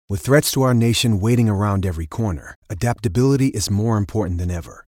With threats to our nation waiting around every corner, adaptability is more important than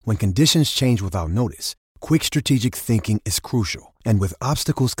ever. When conditions change without notice, quick strategic thinking is crucial. And with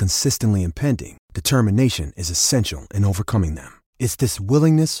obstacles consistently impending, determination is essential in overcoming them. It's this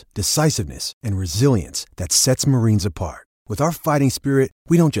willingness, decisiveness, and resilience that sets Marines apart. With our fighting spirit,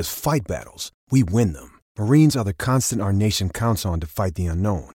 we don't just fight battles, we win them. Marines are the constant our nation counts on to fight the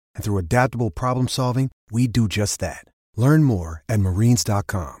unknown. And through adaptable problem solving, we do just that. Learn more at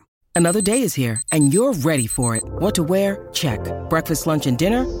marines.com. Another day is here, and you're ready for it. What to wear? Check. Breakfast, lunch, and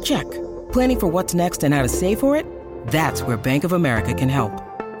dinner? Check. Planning for what's next and how to save for it? That's where Bank of America can help.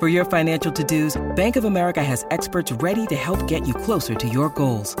 For your financial to-dos, Bank of America has experts ready to help get you closer to your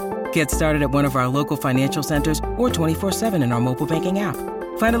goals. Get started at one of our local financial centers or 24/7 in our mobile banking app.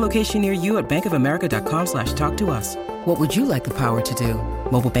 Find a location near you at bankofamerica.com/talktous. What would you like the power to do?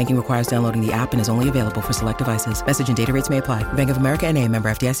 Mobile banking requires downloading the app and is only available for select devices. Message and data rates may apply. Bank of America N.A., member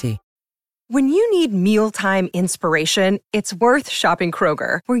FDIC. When you need mealtime inspiration, it's worth shopping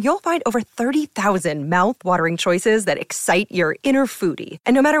Kroger, where you'll find over 30,000 mouth-watering choices that excite your inner foodie.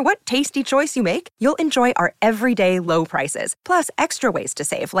 And no matter what tasty choice you make, you'll enjoy our everyday low prices, plus extra ways to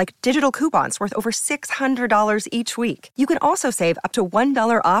save, like digital coupons worth over $600 each week. You can also save up to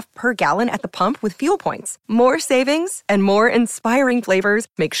 $1 off per gallon at the pump with fuel points. More savings and more inspiring flavors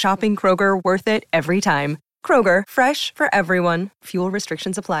make shopping Kroger worth it every time. Kroger, fresh for everyone. Fuel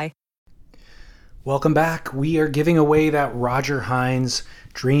restrictions apply. Welcome back. We are giving away that Roger Hines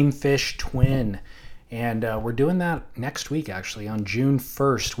Dreamfish twin. And we're doing that next week, actually, on June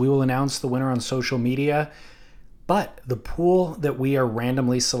 1st. We will announce the winner on social media. But the pool that we are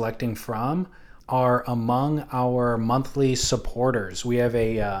randomly selecting from are among our monthly supporters. We have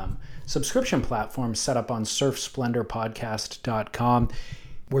a subscription platform set up on surfsplendorpodcast.com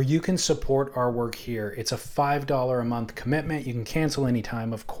where you can support our work here. It's a $5 a month commitment. You can cancel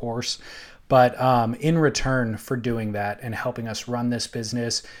anytime, of course. But in return for doing that and helping us run this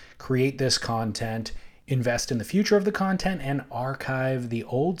business, create this content, invest in the future of the content, and archive the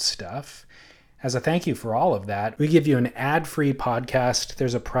old stuff, as a thank you for all of that, we give you an ad-free podcast.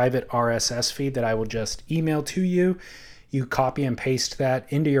 There's a private RSS feed that I will just email to you. You copy and paste that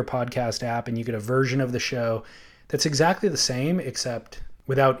into your podcast app, and you get a version of the show that's exactly the same, except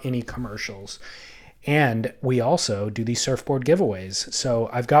without any commercials. And we also do these surfboard giveaways. So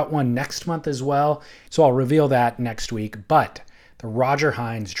I've got one next month as well. So I'll reveal that next week. But the Roger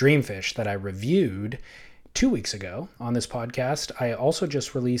Hines Dreamfish that I reviewed 2 weeks ago on this podcast, I also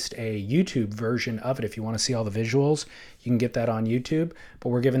just released a YouTube version of it. If you want to see all the visuals, you can get that on YouTube. But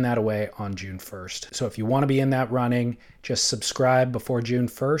we're giving that away on June 1st. So if you want to be in that running, just subscribe before June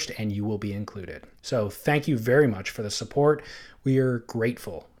 1st and you will be included. So thank you very much for the support. We are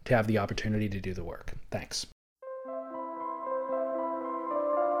grateful to have the opportunity to do the work. Thanks.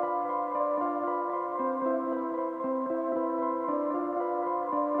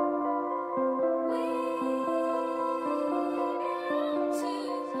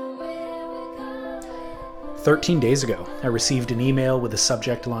 "13 days ago, I received an email with the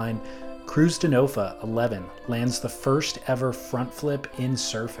subject line, Cruz Denofa 11 lands the first ever front flip in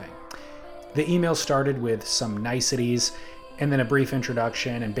surfing. The email started with some niceties, and then a brief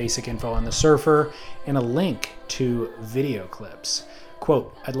introduction and basic info on the surfer, and a link to video clips.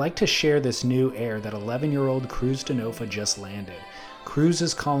 Quote, I'd like to share this new air that 11-year-old Cruz Denofa just landed. Cruz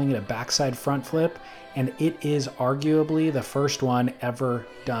is calling it a backside front flip, and it is arguably the first one ever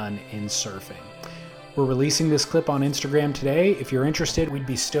done in surfing. We're releasing this clip on Instagram today. If you're interested, we'd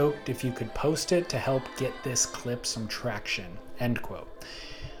be stoked if you could post it to help get this clip some traction, end quote.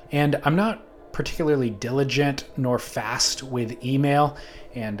 And I'm not particularly diligent nor fast with email,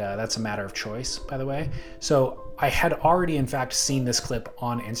 and that's a matter of choice, by the way. So I had already, in fact, seen this clip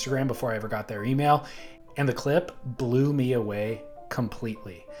on Instagram before I ever got their email, and the clip blew me away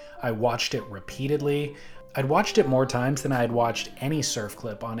completely. I watched it repeatedly. I'd watched it more times than I had watched any surf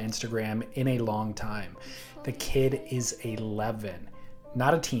clip on Instagram in a long time. The kid is 11,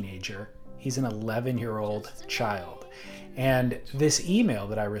 not a teenager. He's an 11-year-old child. And this email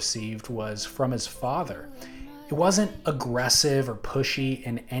that I received was from his father. It wasn't aggressive or pushy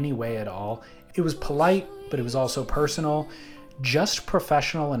in any way at all. It was polite, but it was also personal, just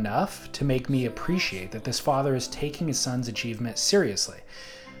professional enough to make me appreciate that this father is taking his son's achievement seriously.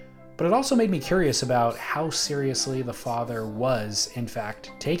 But it also made me curious about how seriously the father was, in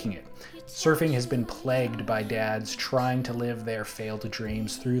fact, taking it. Surfing has been plagued by dads trying to live their failed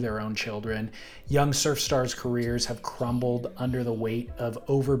dreams through their own children. Young surf stars' careers have crumbled under the weight of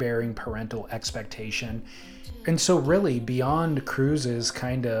overbearing parental expectation. And so really, beyond Cruz's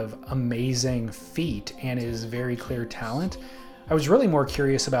kind of amazing feat and his very clear talent, I was really more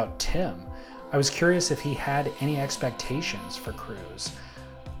curious about Tim. I was curious if he had any expectations for Cruz.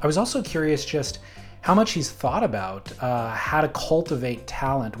 I was also curious just how much he's thought about how to cultivate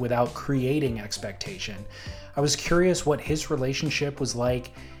talent without creating expectation. I was curious what his relationship was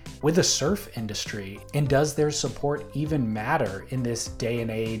like with the surf industry, and does their support even matter in this day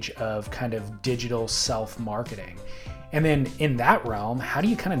and age of kind of digital self-marketing? And then in that realm, how do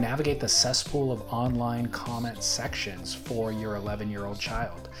you kind of navigate the cesspool of online comment sections for your 11-year-old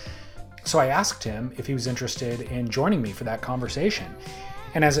child? So I asked him if he was interested in joining me for that conversation.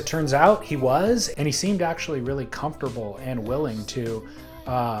 And as it turns out, he was, and he seemed actually really comfortable and willing to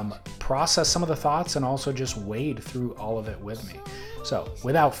process some of the thoughts and also just wade through all of it with me. So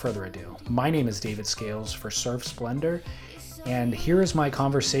without further ado, my name is David Scales for Surf Splendor, and here is my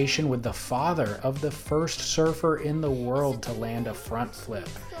conversation with the father of the first surfer in the world to land a front flip,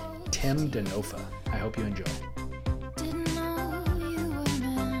 Tim Denofa. I hope you enjoy.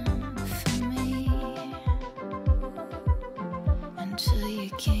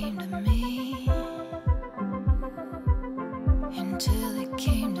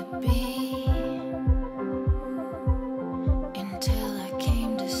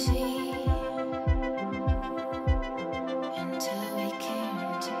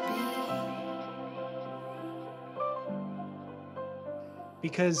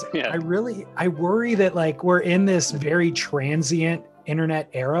 Because I worry that like we're in this very transient internet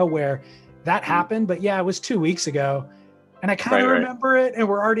era where that happened, but yeah, it was 2 weeks ago and I kind of remember it, and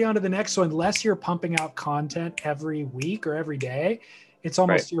we're already on to the next. So unless you're pumping out content every week or every day, it's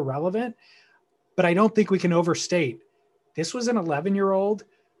almost irrelevant. But I don't think we can overstate. This was an 11-year-old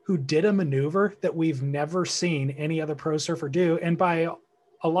who did a maneuver that we've never seen any other pro surfer do. And by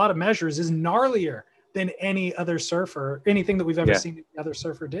a lot of measures is gnarlier than any other surfer, anything that we've ever seen any other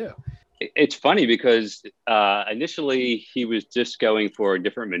surfer do. It's funny because initially he was just going for a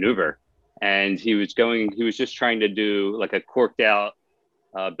different maneuver, and he was just trying to do like a corked out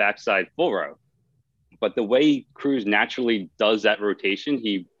backside full row. But the way Cruz naturally does that rotation,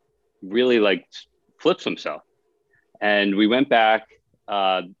 he really like flips himself. And we went back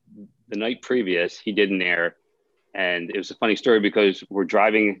the night previous, he did an air, and it was a funny story because we're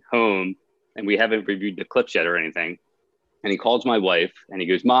driving home and we haven't reviewed the clips yet or anything. And he calls my wife and he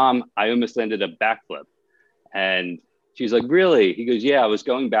goes, "Mom, I almost landed a backflip." And she's like, "Really?" He goes, "Yeah, I was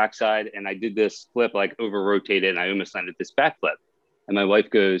going backside and I did this flip, like over rotated, and I almost landed this backflip." And my wife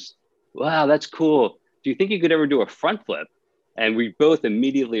goes, "Wow, that's cool. Do you think you could ever do a front flip?" And we both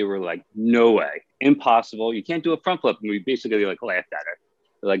immediately were like, "No way, impossible. You can't do a front flip." And we basically like laughed at her.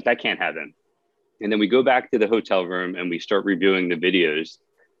 We're like, that can't happen. And then we go back to the hotel room and we start reviewing the videos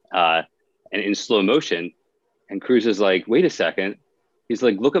and in slow motion. And Cruz is like, "Wait a second." He's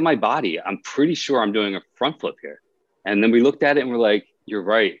like, "Look at my body. I'm pretty sure I'm doing a front flip here." And then we looked at it and we're like, "You're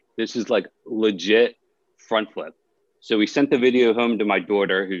right. This is like legit front flip." So we sent the video home to my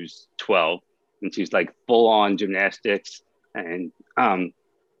daughter, who's 12, and she's like full on gymnastics and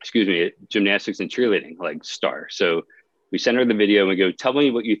gymnastics and cheerleading, like star. So we sent her the video and we go, "Tell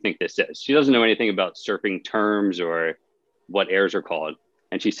me what you think this is." She doesn't know anything about surfing terms or what airs are called.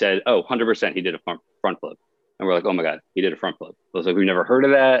 And she said, "Oh, 100% he did a front flip." And we're like, "Oh my God, he did a front flip." I was like, "We've never heard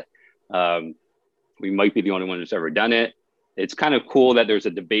of that. We might be the only one who's ever done it." It's kind of cool that there's a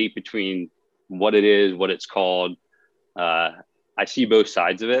debate between what it is, what it's called. I see both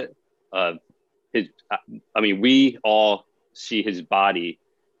sides of it. We all see his body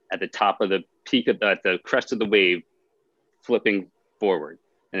at the top of the peak at the crest of the wave flipping forward.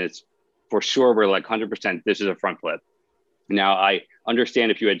 And it's for sure, we're like 100%, this is a front flip. Now, I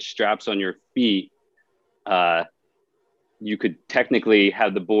understand if you had straps on your feet, you could technically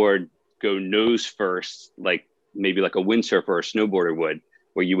have the board go nose first, like maybe like a windsurfer or a snowboarder would,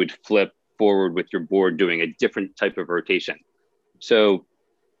 where you would flip forward with your board doing a different type of rotation. So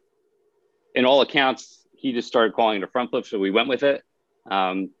in all accounts, he just started calling it a front flip, so we went with it.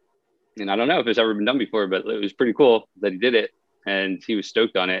 And I don't know if it's ever been done before, but it was pretty cool that he did it, and he was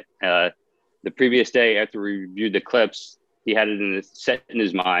stoked on it. The previous day, after we reviewed the clips, he had it set in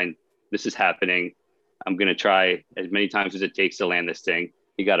his mind, this is happening. I'm going to try as many times as it takes to land this thing.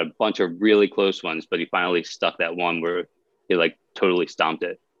 He got a bunch of really close ones, but he finally stuck that one where he like totally stomped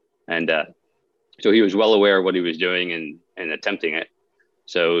it. And so he was well aware of what he was doing and attempting it.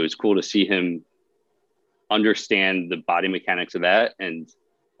 So it was cool to see him understand the body mechanics of that and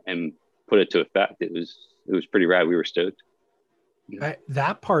put it to effect. It was pretty rad. We were stoked.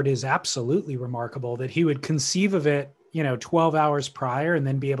 That part is absolutely remarkable, that he would conceive of it, 12 hours prior and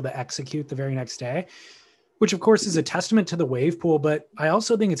then be able to execute the very next day, which of course is a testament to the wave pool. But I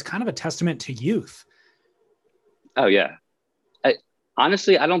also think it's kind of a testament to youth. Oh yeah.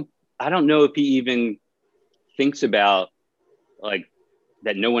 honestly, I don't know if he even thinks about like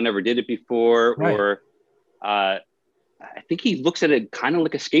that no one ever did it before, Right. or I think he looks at it kind of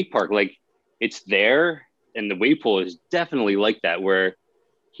like a skate park. Like it's there, and the wave pool is definitely like that, where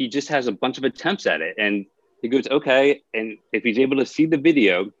he just has a bunch of attempts at it, and he goes, okay. And if he's able to see the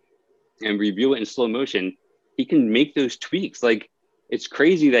video and review it in slow motion, he can make those tweaks. Like it's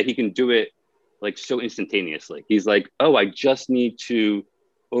crazy that he can do it like so instantaneously. He's like, oh, I just need to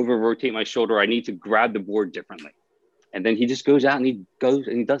over rotate my shoulder. I need to grab the board differently. And then he just goes out and he goes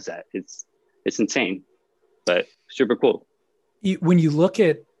and he does that. It's insane, but super cool. When you look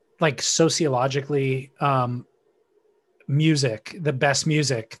at like sociologically, music, the best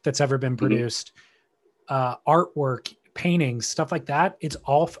music that's ever been produced, artwork, paintings, stuff like that, it's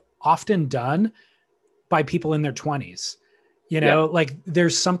all often done by people in their 20s. Like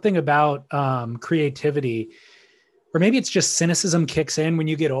there's something about creativity, or maybe it's just cynicism kicks in when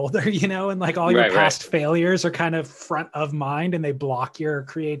you get older, and like all your past failures are kind of front of mind and they block your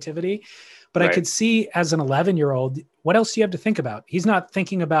creativity. But I could see as an 11-year-old, what else do you have to think about? He's not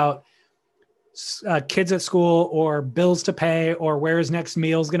thinking about kids at school or bills to pay or where his next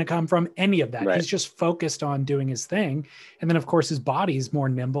meal is going to come from, any of that. He's just focused on doing his thing. And then of course his body's more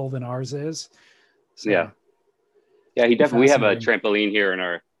nimble than ours is. So, yeah, he definitely, we have a trampoline here in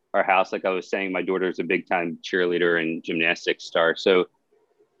our house. Like I was saying, my daughter's a big time cheerleader and gymnastics star. So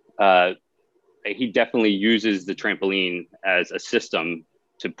he definitely uses the trampoline as a system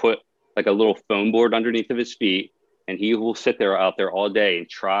to put like a little foam board underneath of his feet. And he will sit there out there all day and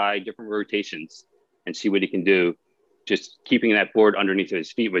try different rotations and see what he can do. Just keeping that board underneath of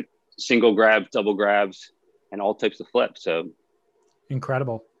his feet with single grabs, double grabs, and all types of flips. So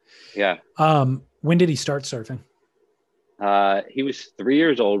incredible. Yeah. When did he start surfing? He was 3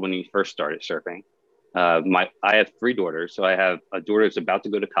 years old when he first started surfing. I have 3 daughters. So I have a daughter that's about to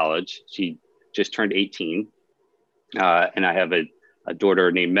go to college. She just turned 18. And I have a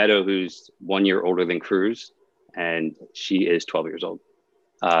daughter named Meadow, who's 1 year older than Cruz, and she is 12 years old.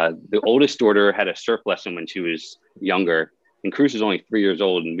 The oldest daughter had a surf lesson when she was younger, and Cruz was only 3 years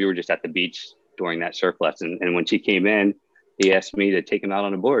old, and we were just at the beach during that surf lesson. And when she came in, he asked me to take him out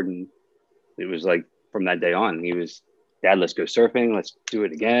on a board, and it was like from that day on, he was, Dad, let's go surfing. Let's do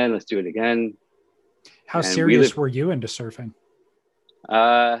it again. Let's do it again. How serious were you into surfing?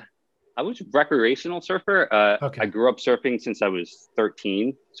 I was a recreational surfer. I grew up surfing since I was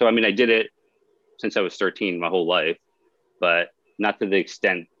 13. So, I mean, I did it since I was 13 my whole life, but not to the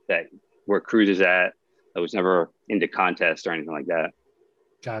extent that where Cruz is at. I was never into contests or anything like that.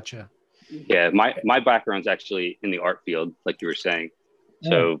 Gotcha. Yeah. My background's actually in the art field, like you were saying.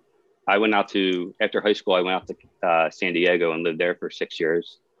 So I went out after high school, I went out to San Diego and lived there for 6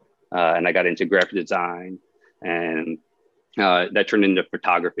 years. And I got into graphic design, and that turned into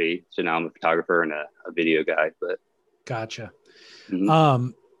photography. So now I'm a photographer and a video guy. But gotcha.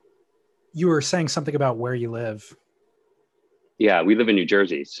 Mm-hmm. You were saying something about where you live. Yeah, we live in New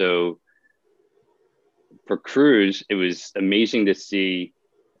Jersey. So for Cruz, it was amazing to see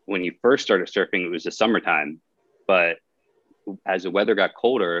when he first started surfing, it was the summertime. But as the weather got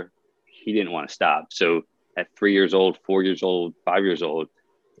colder, he didn't want to stop. So at 3 years old, 4 years old, 5 years old,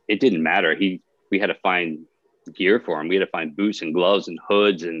 it didn't matter. We had to find gear for him. We had to find boots and gloves and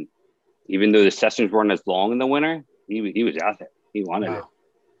hoods. And even though the sessions weren't as long in the winter, he was out there. He wanted it.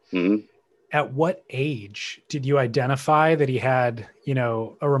 Mm-hmm. At what age did you identify that he had,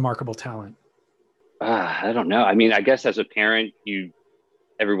 a remarkable talent? I don't know. I mean, I guess as a parent,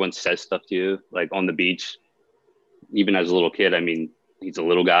 everyone says stuff to you, like on the beach. Even as a little kid, I mean, he's a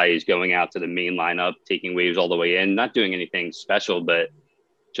little guy. He's going out to the main lineup, taking waves all the way in, not doing anything special, but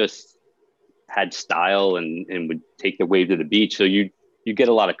just had style and would take the wave to the beach. So you get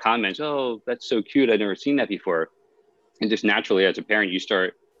a lot of comments. Oh, that's so cute. I've never seen that before. And just naturally as a parent, you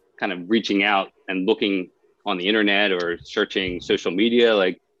start kind of reaching out and looking on the internet or searching social media,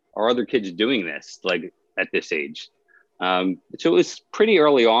 like, are other kids doing this like at this age? So it was pretty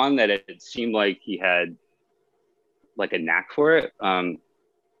early on that it seemed like he had like a knack for it. I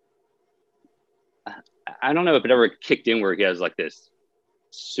don't know if it ever kicked in where he has like this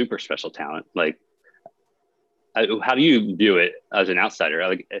super special talent. Like, how do you view it as an outsider?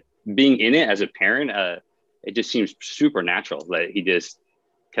 Like being in it as a parent, it just seems super natural that he just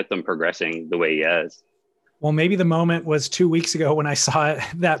kept them progressing the way he has. Well, maybe the moment was 2 weeks ago when I saw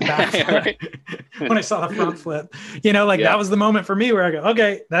that back flip, when I saw the front flip, that was the moment for me where I go,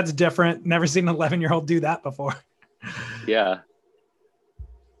 okay, that's different. Never seen an 11-year-old do that before. Yeah.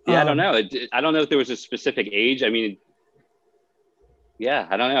 I don't know. I don't know if there was a specific age. I mean,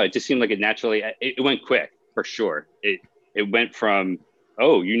 I don't know. It just seemed like it naturally, it went quick for sure. It went from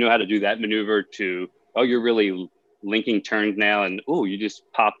oh, you know how to do that maneuver, to, oh, you're really linking turns now. And, oh, you just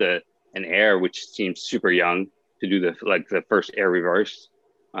popped an air, which seems super young to do the first air reverse.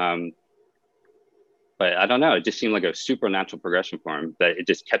 But I don't know. It just seemed like a supernatural progression for him, that it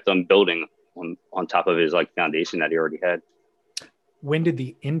just kept on building on top of his like foundation that he already had. When did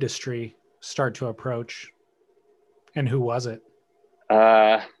the industry start to approach, and who was it?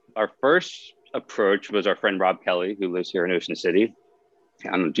 Our first approach was our friend Rob Kelly, who lives here in Ocean City.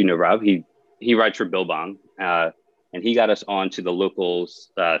 Do you know Rob? He rides for Billabong, and he got us onto the local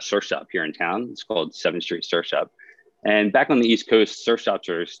surf shop here in town. It's called 7th Street Surf Shop. And back on the East Coast, surf shops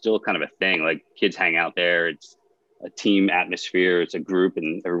are still kind of a thing. Like, kids hang out there. It's a team atmosphere. It's a group,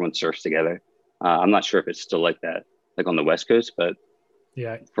 and everyone surfs together. I'm not sure if it's still like that, like on the West Coast, but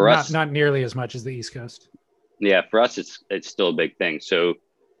yeah, for us, not nearly as much as the East Coast. Yeah, for us, it's still a big thing. So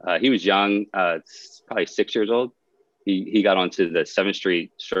he was young, probably 6 years old. He got onto the 7th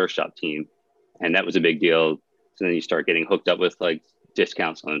Street Surf Shop team, and that was a big deal. So then you start getting hooked up with like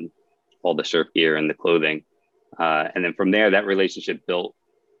discounts on all the surf gear and the clothing. And then from there, that relationship built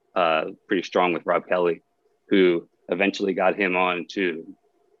pretty strong with Rob Kelly, who eventually got him on to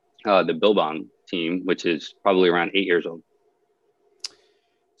the Billabong team, which is probably around 8 years old.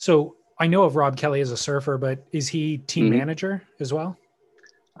 So I know of Rob Kelly as a surfer, but is he team manager as well?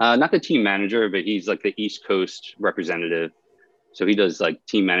 Not the team manager, but he's like the East Coast representative. So he does like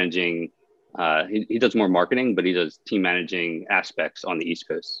team managing. He does more marketing, but he does team managing aspects on the East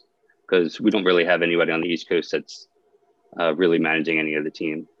Coast, because we don't really have anybody on the East Coast that's really managing any of the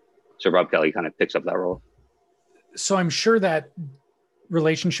team. So Rob Kelly kind of picks up that role. So I'm sure that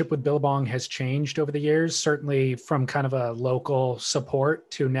relationship with Billabong has changed over the years, certainly from kind of a local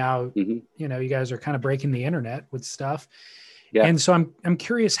support to now, you know, you guys are kind of breaking the internet with stuff. Yeah. And so I'm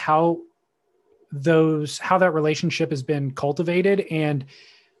curious how that relationship has been cultivated, and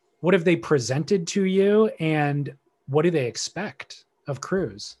what have they presented to you, and what do they expect of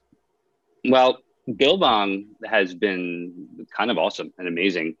Cruz? Well, Billabong has been kind of awesome and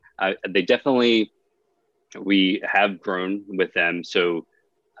amazing. We have grown with them. So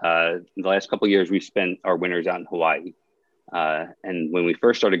the last couple of years, we spent our winters out in Hawaii. And when we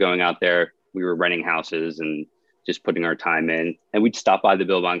first started going out there, we were renting houses and just putting our time in. And we'd stop by the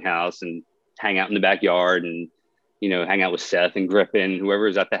Billabong house and hang out in the backyard and, you know, hang out with Seth and Griffin, whoever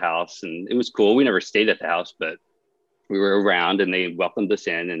was at the house. And it was cool. We never stayed at the house, but we were around, and they welcomed us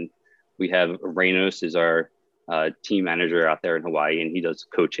in. And we have Reynos is our team manager out there in Hawaii, and he does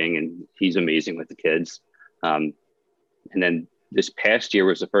coaching, and he's amazing with the kids. And then this past year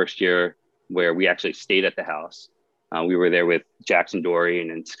was the first year where we actually stayed at the house. We were there with Jackson Dory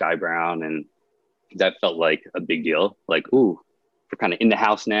and Sky Brown, and that felt like a big deal. Like, ooh, we're kind of in the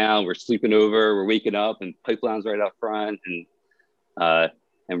house now. We're sleeping over. We're waking up, and Pipeline's right out front. And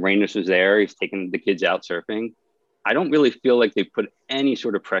Reynos was there. He's taking the kids out surfing. I don't really feel like they put any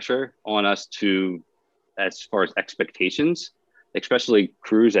sort of pressure on us as far as expectations, especially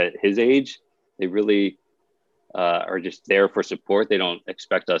Cruz at his age. They really are just there for support. They don't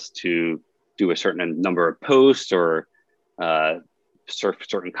expect us to do a certain number of posts or surf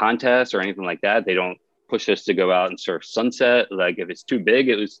certain contests or anything like that. They don't push us to go out and surf sunset. Like, if it's too big,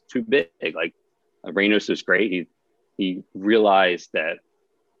 it was too big. Like, Reynos was great. He realized that,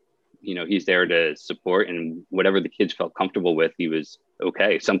 you know, he's there to support, and whatever the kids felt comfortable with, he was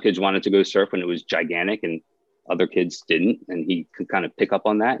okay. Some kids wanted to go surf when it was gigantic, and other kids didn't. And he could kind of pick up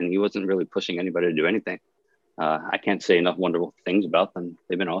on that, and he wasn't really pushing anybody to do anything. I can't say enough wonderful things about them.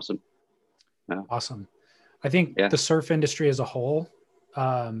 They've been awesome. Yeah. Awesome. I think the surf industry as a whole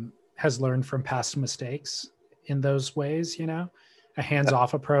has learned from past mistakes in those ways. You know, a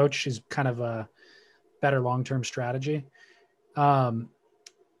hands-off approach is kind of a better long-term strategy.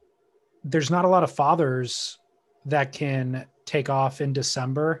 There's not a lot of fathers that can take off in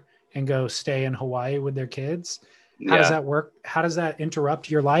December and go stay in Hawaii with their kids. How does that work? How does that interrupt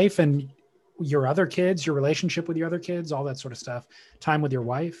your life and your other kids, your relationship with your other kids, all that sort of stuff? Time with your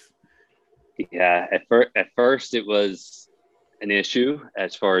wife? Yeah. At first it was an issue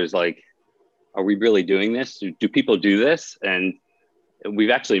as far as like, are we really doing this? Do people do this? And we've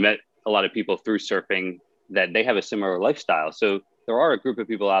actually met a lot of people through surfing that they have a similar lifestyle. So there are a group of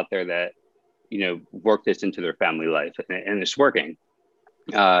people out there that, you know, work this into their family life, and it's working.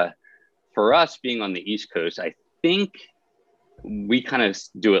 For us being on the East Coast, I think we kind of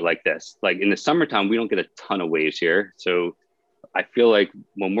do it like this. Like, in the summertime, we don't get a ton of waves here. So I feel like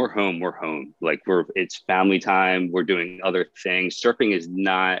when we're home, we're home. Like, it's family time. We're doing other things. Surfing is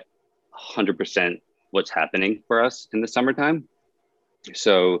not 100% what's happening for us in the summertime.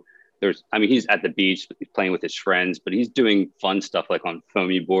 So he's at the beach, he's playing with his friends, but he's doing fun stuff like on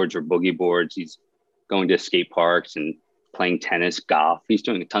foamy boards or boogie boards. He's going to skate parks and playing tennis, golf. He's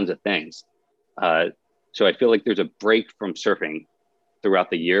doing tons of things. So I feel like there's a break from surfing throughout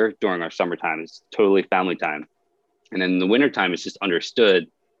the year during our summertime. It's totally family time. And then in the wintertime, it's just understood,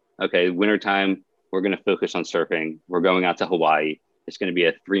 okay, wintertime, we're going to focus on surfing. We're going out to Hawaii. It's going to be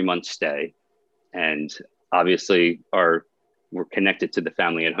a 3-month stay. And obviously we're connected to the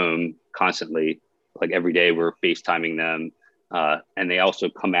family at home constantly. Like every day we're FaceTiming them. And they also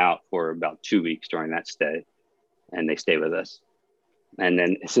come out for about 2 weeks during that stay and they stay with us. And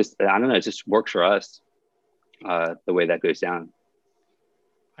then it's just, I don't know, it just works for us the way that goes down.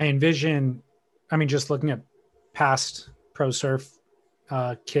 I envision, just looking at past pro surf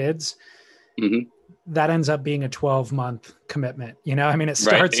kids, mm-hmm. that ends up being a 12-month commitment. It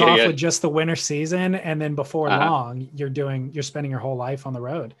starts off with just the winter season. And then before long, you're spending your whole life on the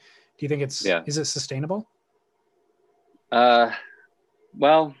road. Do you think is it sustainable? Well,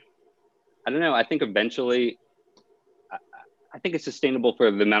 I don't know. I think eventually, I think it's sustainable for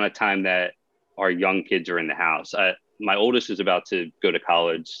the amount of time that our young kids are in the house. My oldest is about to go to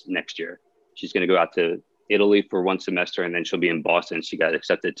college next year. She's going to go out to Italy for 1 semester, and then she'll be in Boston. She got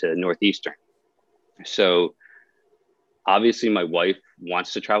accepted to Northeastern. So obviously my wife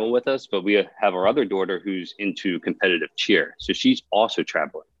wants to travel with us, but we have our other daughter who's into competitive cheer. So she's also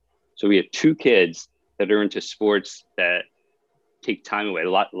traveling. So we have 2 kids that are into sports that take time away.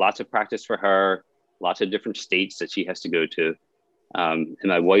 Lots of practice for her, lots of different states that she has to go to. And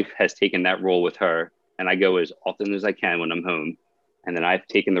my wife has taken that role with her, and I go as often as I can when I'm home. And then I've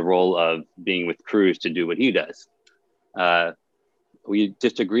taken the role of being with Cruz to do what he does. We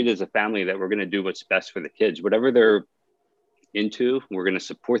just agreed as a family that we're going to do what's best for the kids. Whatever they're into, we're going to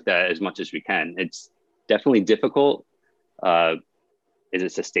support that as much as we can. It's definitely difficult. Is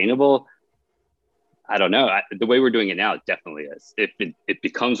it sustainable? I don't know. The way we're doing it now, it definitely is. If it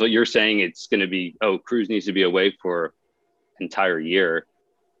becomes what you're saying, it's going to be, Cruz needs to be away for an entire year,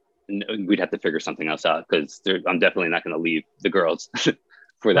 we'd have to figure something else out, because I'm definitely not going to leave the girls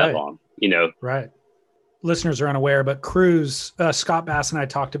for that long, Right. Listeners are unaware, but Cruz, Scott Bass and I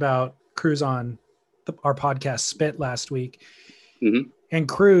talked about Cruz on our podcast Spit last week. Mm-hmm. And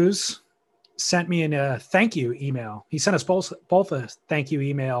Cruz sent me a thank you email. He sent us both a thank you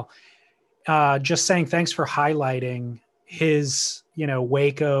email, just saying thanks for highlighting his,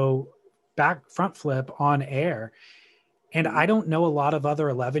 Waco front flip on air. And I don't know a lot of other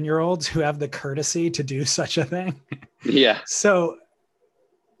 11-year-olds who have the courtesy to do such a thing. Yeah. So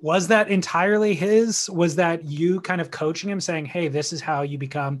was that entirely his? Was that you kind of coaching him, saying, hey, this is how you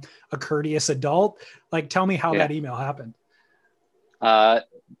become a courteous adult? Like, tell me how that email happened. To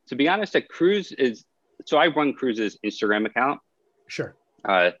be honest, I run Cruz's Instagram account. Sure.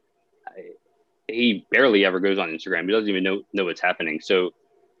 He barely ever goes on Instagram. He doesn't even know what's happening. So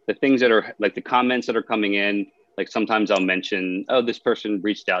the things that are like the comments that are coming in, like sometimes I'll mention, this person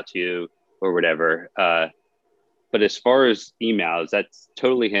reached out to you or whatever. But as far as emails, that's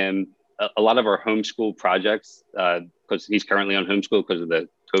totally him. A lot of our homeschool projects, because he's currently on homeschool because of the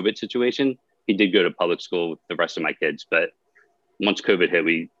COVID situation, he did go to public school with the rest of my kids. But once COVID hit,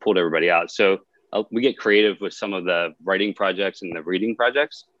 we pulled everybody out. So we get creative with some of the writing projects and the reading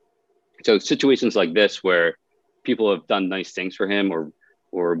projects. So situations like this where people have done nice things for him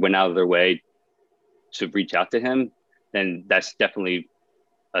or went out of their way to reach out to him, then that's definitely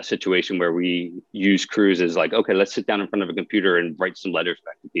a situation where we use Cruz as like, okay, let's sit down in front of a computer and write some letters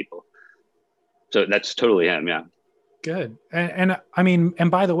back to people. So that's totally him. Yeah. Good. And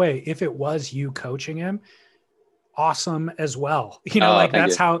by the way, if it was you coaching him, awesome as well.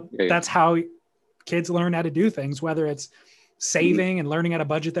 That's how kids learn how to do things, whether it's saving and learning how to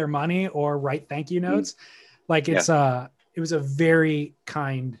budget their money or write thank you notes. Like it was a very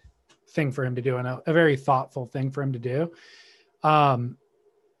kind thing for him to do and a very thoughtful thing for him to do.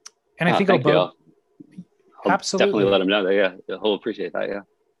 And I think I'll absolutely definitely let him know that. Yeah. He'll appreciate that. Yeah.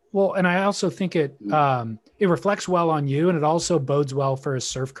 Well, and I also think it reflects well on you, and it also bodes well for his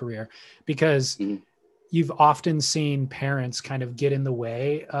surf career, because you've often seen parents kind of get in the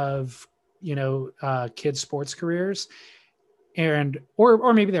way of, kids' sports careers, and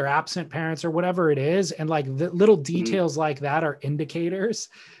or maybe they're absent parents or whatever it is, and like the little details like that are indicators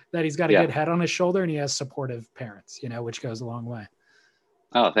that he's got a good head on his shoulder and he has supportive parents, which goes a long way.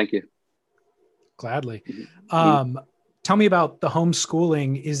 Oh, thank you. Gladly. Tell me about the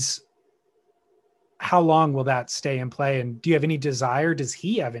homeschooling. How long will that stay in play? And do you have any desire? Does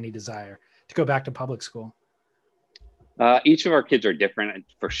he have any desire to go back to public school? Each of our kids are different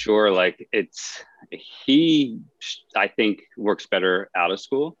for sure. Like he, I think, works better out of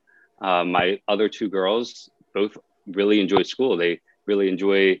school. My other two girls both really enjoy school. They really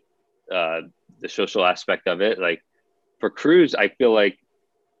enjoy the social aspect of it. Like for Cruz, I feel like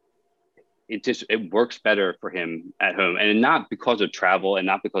it works better for him at home, and not because of travel and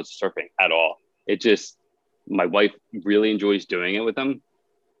not because of surfing at all. It just, my wife really enjoys doing it with him.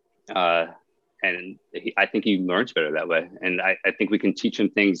 And I think he learns better that way. And I think we can teach him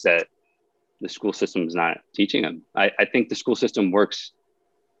things that the school system is not teaching him. I think the school system works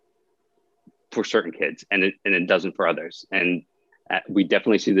for certain kids and it doesn't for others. And we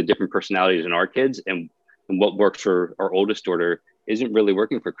definitely see the different personalities in our kids, and what works for our oldest daughter isn't really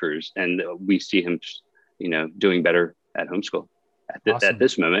working for Cruz. And we see him, doing better at homeschool at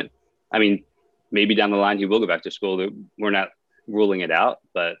this moment. I mean, maybe down the line he will go back to school. We're not ruling it out,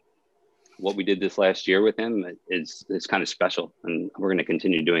 but what we did this last year with him is kind of special, and we're going to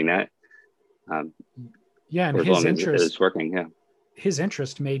continue doing that. And his interest is working. Yeah, his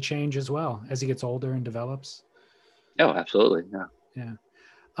interest may change as well as he gets older and develops. Oh, absolutely. Yeah.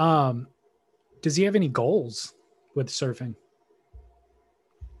 Does he have any goals with surfing?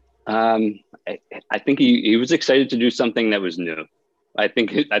 I think he was excited to do something that was new. I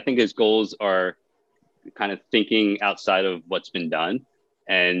think his goals are kind of thinking outside of what's been done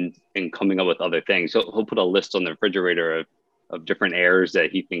and coming up with other things. So he'll put a list on the refrigerator of different airs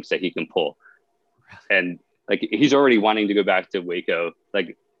that he thinks that he can pull. And like, he's already wanting to go back to Waco.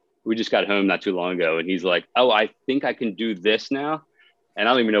 Like, we just got home not too long ago, and he's like, oh, I think I can do this now. And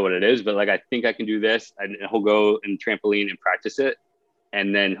I don't even know what it is, but like, I think I can do this. And he'll go and trampoline and practice it.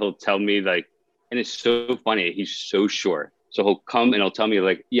 And then he'll tell me, like, and it's so funny. He's so sure. So he'll come and he'll tell me,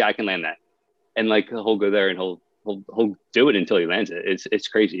 like, yeah, I can land that. And like, he'll go there and he'll do it until he lands it. It's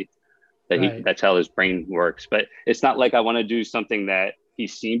crazy that right. That's how his brain works. But it's not like I want to do something that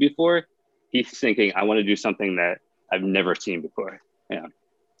he's seen before. He's thinking, I want to do something that I've never seen before. Yeah.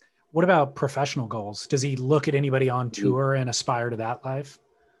 What about professional goals? Does he look at anybody on tour and aspire to that life?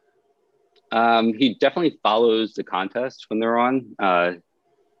 He definitely follows the contests when they're on.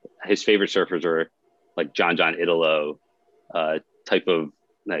 His favorite surfers are like John Italo, type of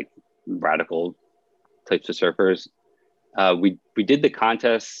like radical types of surfers. We did the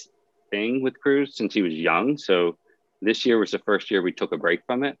contest thing with Cruz since he was young. So this year was the first year we took a break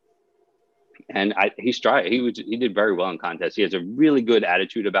from it. And he did very well in contests. He has a really good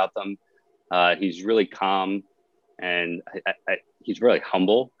attitude about them. He's really calm, and he's really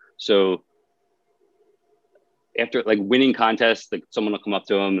humble. So after like winning contests, like someone will come up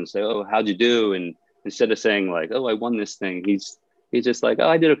to him and say, "Oh, how'd you do?" And instead of saying like, "Oh, I won this thing," he's just like, "Oh,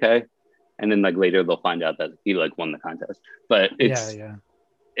 I did okay." And then like later they'll find out that he like won the contest. But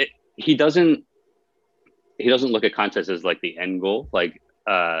he doesn't look at contests as like the end goal. Like,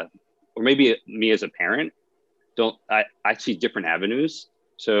 or maybe me as a parent, I see different avenues.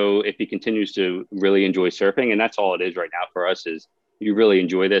 So if he continues to really enjoy surfing, and that's all it is right now for us, is you really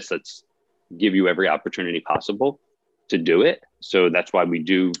enjoy this, let's give you every opportunity possible to do it. So that's why we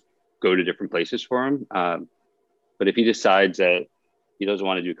do go to different places for him. But if he decides that he doesn't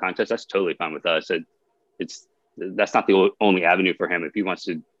want to do contests, that's totally fine with us. That's not the only avenue for him. If he wants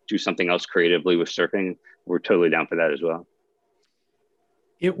to do something else creatively with surfing, we're totally down for that as well.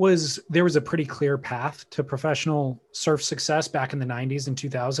 There was a pretty clear path to professional surf success back in the 90s and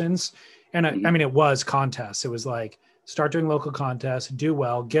 2000s. And I mean, it was contests. It was like, start doing local contests, do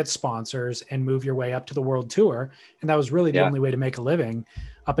well, get sponsors, and move your way up to the world tour. And that was really the only way to make a living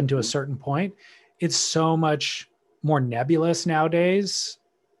up until a certain point. It's so much more nebulous nowadays.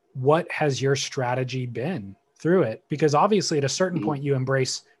 What has your strategy been through it? Because obviously at a certain point you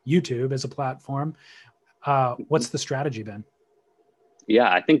embrace YouTube as a platform. What's the strategy been? Yeah,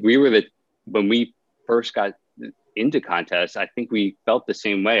 I think when we first got into contests, I think we felt the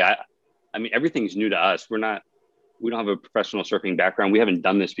same way. I mean, everything's new to us. We don't have a professional surfing background. We haven't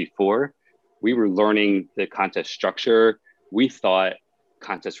done this before. We were learning the contest structure. We thought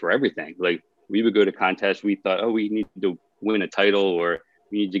contests were everything. Like, we would go to contests. We thought, oh, we need to win a title, or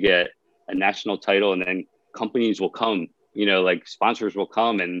we need to get a national title. And then companies will come, like sponsors will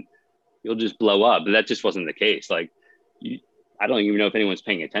come and you'll just blow up. But that just wasn't the case. Like, I don't even know if anyone's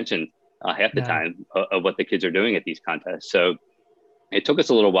paying attention half the time of what the kids are doing at these contests. So it took us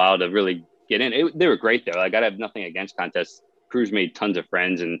a little while to really get in. They were great though. Like, I have nothing against contests. Cruz made tons of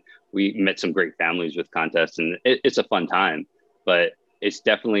friends, and we met some great families with contests, and it's a fun time, but it's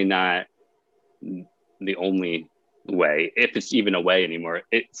definitely not the only way, if it's even a way anymore.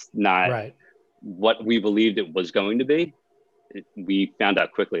 It's not what we believed it was going to be. We found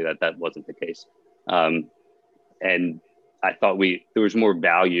out quickly that wasn't the case. And I thought there was more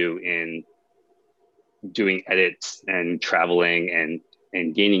value in doing edits and traveling and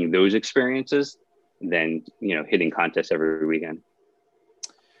and gaining those experiences than, hitting contests every weekend.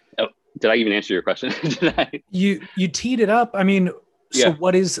 Oh, did I even answer your question? You teed it up. I mean, so Yeah.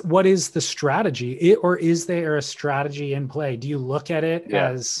 what is the strategy, or is there a strategy in play? Do you look at it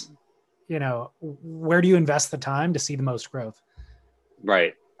as, where do you invest the time to see the most growth?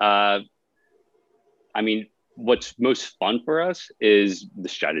 Right. I mean, what's most fun for us is the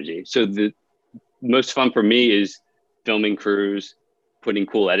strategy. So the most fun for me is filming Cruz, putting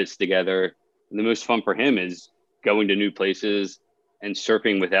cool edits together. And the most fun for him is going to new places and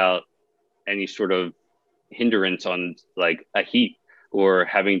surfing without any sort of hindrance on like a heat or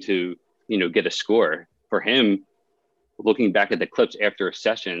having to, get a score. For him, looking back at the clips after a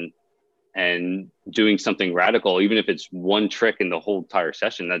session and doing something radical, even if it's one trick in the whole entire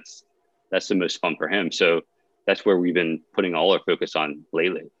session, that's the most fun for him. So that's where we've been putting all our focus on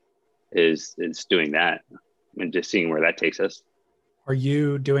lately is doing that and just seeing where that takes us. Are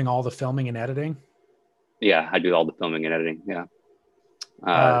you doing all the filming and editing? Yeah, I do all the filming and editing. Yeah.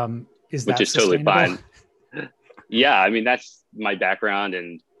 Is that which is totally fine. Yeah. I mean, that's my background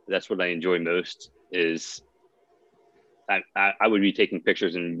and that's what I enjoy most is I would be taking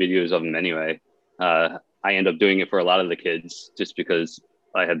pictures and videos of them anyway. I end up doing it for a lot of the kids just because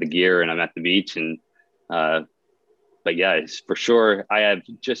I have the gear and I'm at the beach but yeah, it's for sure. I have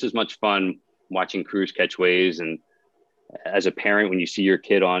just as much fun watching Cruz catch waves. And as a parent, when you see your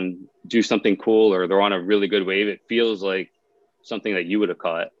kid do something cool or they're on a really good wave, it feels like something that you would have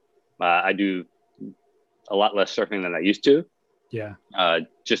caught. I do a lot less surfing than I used to. Yeah.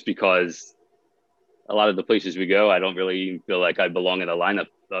 Just because a lot of the places we go, I don't really feel like I belong in the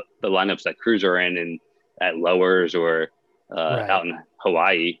lineups that Cruz are in and at Lowers or out in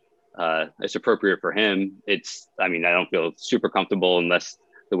Hawaii. It's appropriate for him. I don't feel super comfortable unless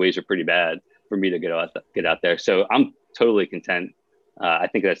the waves are pretty bad for me to get out there. So I'm totally content. I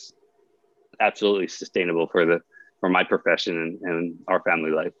think that's absolutely sustainable for my profession and our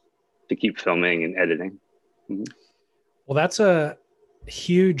family life to keep filming and editing. Mm-hmm. Well, that's a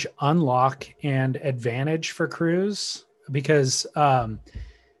huge unlock and advantage for Cruz because,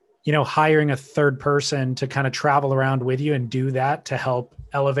 hiring a third person to kind of travel around with you and do that to help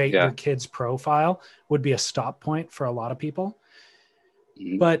elevate your kid's profile would be a stop point for a lot of people.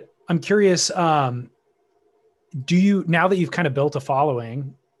 Mm-hmm. But I'm curious, now that you've kind of built a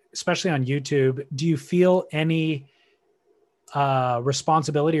following, especially on YouTube, do you feel any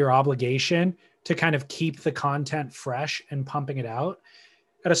responsibility or obligation to kind of keep the content fresh and pumping it out?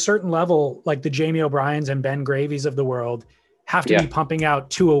 At a certain level, like the Jamie O'Briens and Ben Gravies of the world have to be pumping out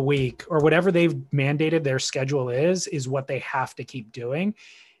 2 a week or whatever they've mandated their schedule is what they have to keep doing.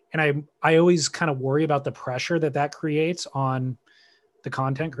 And I always kind of worry about the pressure that creates on the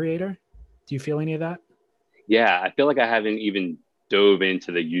content creator. Do you feel any of that? Yeah, I feel like I haven't even dove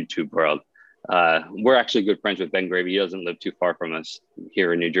into the YouTube world. We're actually good friends with Ben Gravy. He doesn't live too far from us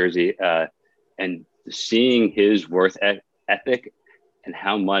here in New Jersey. And seeing his work ethic and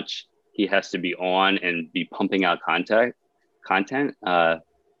how much he has to be on and be pumping out content,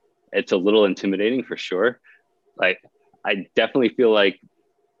 it's a little intimidating for sure. Like, I definitely feel like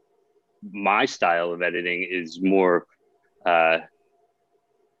my style of editing is more the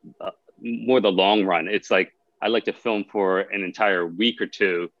long run. It's like, I like to film for an entire week or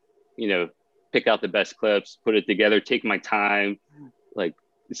two, pick out the best clips, put it together, take my time, like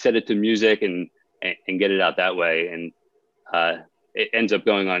set it to music and get it out that way. And it ends up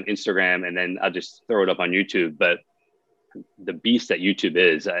going on Instagram and then I'll just throw it up on YouTube. But the beast that YouTube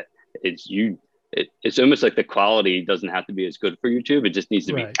is, it's almost like the quality doesn't have to be as good for YouTube. It just needs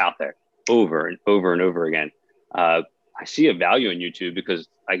to be out there over and over and over again. I see a value in YouTube because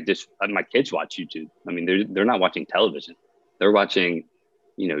my kids watch YouTube. I mean, they're not watching television. They're watching,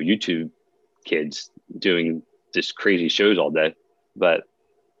 YouTube kids doing just crazy shows all day. But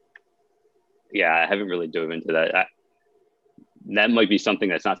yeah, I haven't really dove into that. That might be something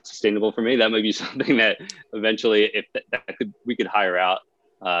that's not sustainable for me. That might be something that eventually, if we could hire out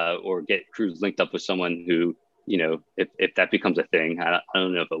or get Cruz linked up with someone who, if that becomes a thing, I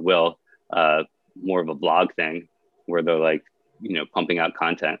don't know if it will, more of a vlog thing where they're like, pumping out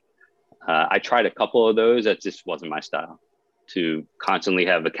content. I tried a couple of those. That just wasn't my style, to constantly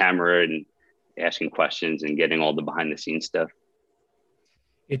have a camera and asking questions and getting all the behind the scenes stuff.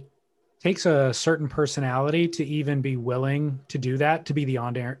 It takes a certain personality to even be willing to do that, to be the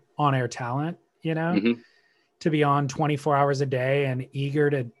on-air talent, to be on 24 hours a day and eager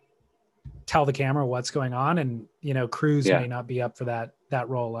to tell the camera what's going on. And, Cruz may not be up for that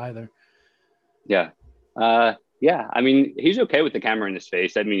role either. Yeah. Yeah. I mean, he's okay with the camera in his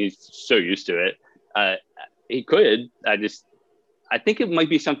face. I mean, he's so used to it. He could, I think it might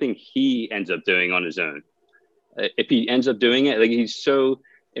be something he ends up doing on his own. If he ends up doing it, like he's so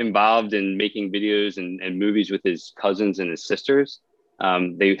involved in making videos and movies with his cousins and his sisters.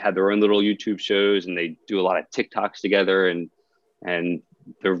 They have their own little YouTube shows and they do a lot of TikToks together and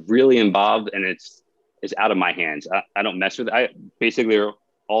they're really involved and it's out of my hands. I don't mess with it. Basically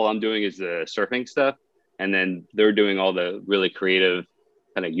all I'm doing is the surfing stuff. And then they're doing all the really creative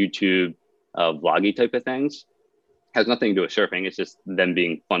kind of YouTube vloggy type of things. Has nothing to do with surfing. It's just them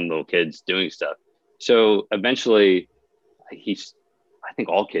being fun little kids doing stuff. So eventually I think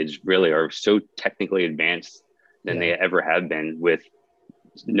all kids really are so technically advanced than they ever have been with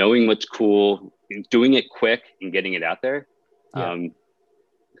knowing what's cool, doing it quick and getting it out there. Yeah.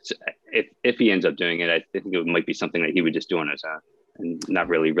 So if he ends up doing it, I think it might be something that he would just do on his own and not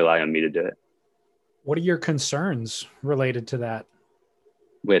really rely on me to do it. What are your concerns related to that?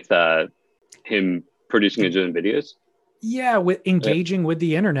 With him producing his own videos? Yeah, with engaging with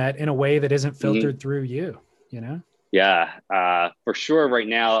the internet in a way that isn't filtered through you, you know? Yeah, for sure. Right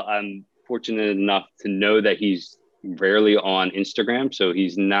now, I'm fortunate enough to know that he's rarely on Instagram. So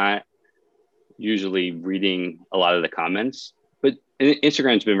he's not usually reading a lot of the comments. But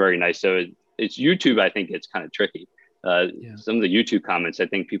Instagram's been very nice. So it's YouTube, I think it's kind of tricky. Some of the YouTube comments, I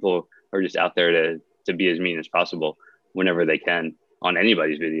think people are just out there to be as mean as possible whenever they can on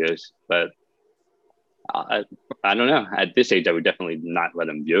anybody's videos. But I don't know. At this age, I would definitely not let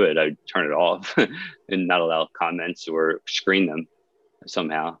him view it. I'd turn it off and not allow comments or screen them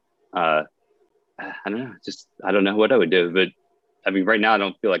somehow. I don't know. I don't know what I would do. But I mean, right now, I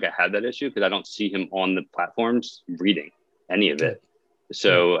don't feel like I have that issue because I don't see him on the platforms reading any of it.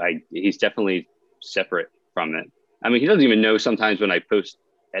 So he's definitely separate from it. I mean, he doesn't even know sometimes when I post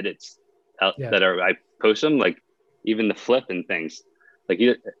edits I post them, like even the flip and things. Like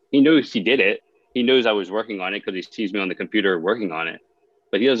he knows he did it. He knows I was working on it because he sees me on the computer working on it,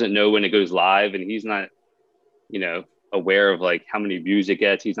 but he doesn't know when it goes live and he's not, aware of like how many views it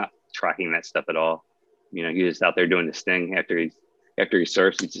gets. He's not tracking that stuff at all. He's just out there doing this thing after he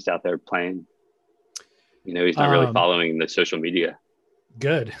surfs, he's just out there playing. He's not really following the social media.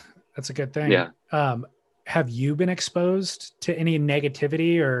 Good. That's a good thing. Yeah. Have you been exposed to any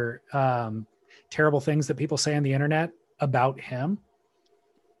negativity or terrible things that people say on the internet about him?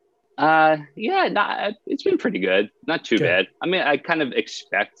 It's been pretty good. Not too bad. I mean, I kind of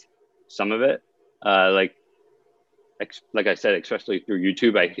expect some of it. Like I said, especially through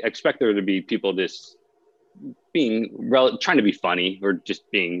YouTube, I expect there to be people just trying to be funny or just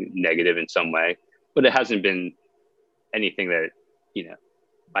being negative in some way. But it hasn't been anything that,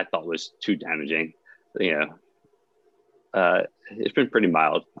 I thought was too damaging. It's been pretty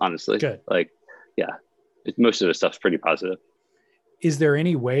mild, honestly. Good. Most of the stuff's pretty positive. Is there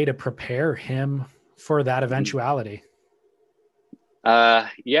any way to prepare him for that eventuality?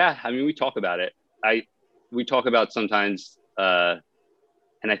 I mean, we talk about it. We talk about sometimes, and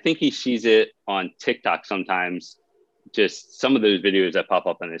I think he sees it on TikTok sometimes, just some of those videos that pop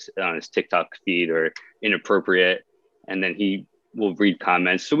up on his TikTok feed are inappropriate. And then he will read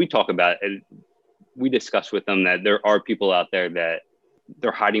comments. So we talk about it. We discuss with them that there are people out there that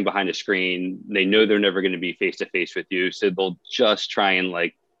they're hiding behind a screen. They know they're never going to be face to face with you. So they'll just try and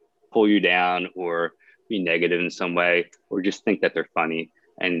like pull you down or be negative in some way, or just think that they're funny.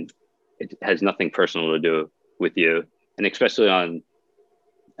 And it has nothing personal to do with you. And especially on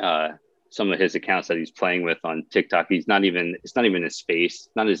some of his accounts that he's playing with on TikTok, it's not even his face,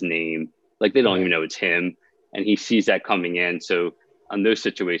 not his name. Like they don't even know it's him. And he sees that coming in. So on those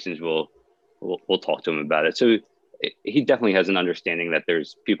situations, we'll talk to him about it. So he definitely has an understanding that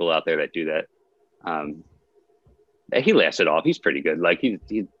there's people out there that do that. He laughs it off. He's pretty good. Like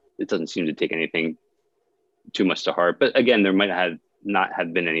it doesn't seem to take anything too much to heart. But again, there might not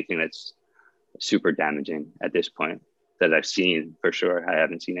have been anything that's super damaging at this point that I've seen for sure. I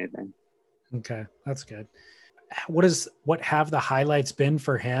haven't seen anything. Okay, that's good. What have the highlights been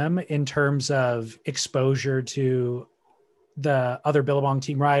for him in terms of exposure to the other Billabong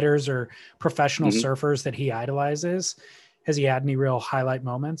team riders or professional surfers that he idolizes? Has he had any real highlight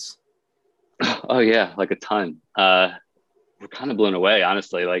moments? Oh yeah, like a ton. We're kind of blown away,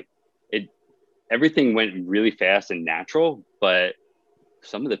 honestly. Like everything went really fast and natural, but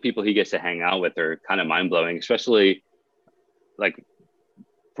some of the people he gets to hang out with are kind of mind blowing, especially like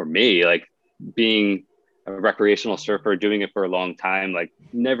for me, like being a recreational surfer, doing it for a long time, like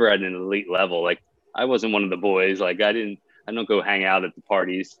never at an elite level. Like I wasn't one of the boys. Like I don't go hang out at the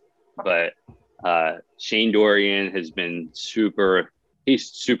parties, but Shane Dorian has been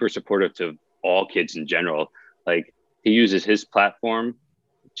he's super supportive to all kids in general. Like he uses his platform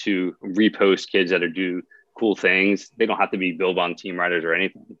to repost kids that do cool things. They don't have to be Billabong team riders or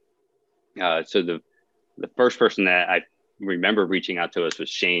anything. So the first person that I remember reaching out to us was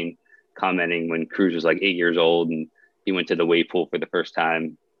Shane, commenting when Cruz was like 8 years old and he went to the wave pool for the first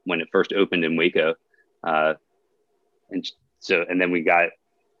time when it first opened in Waco. And then we got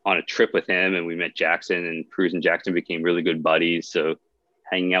on a trip with him and we met Jackson, and Cruz and Jackson became really good buddies. So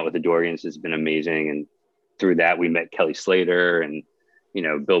hanging out with the Dorgans has been amazing. And through that, we met Kelly Slater and,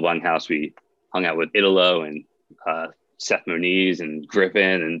 Billabong House. We hung out with Italo and Seth Moniz and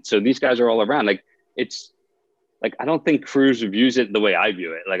Griffin. And so these guys are all around. Like, it's like, I don't think Cruz views it the way I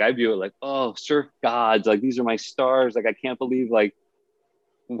view it. Like, I view it like, oh, surf gods. Like, these are my stars. Like, I can't believe like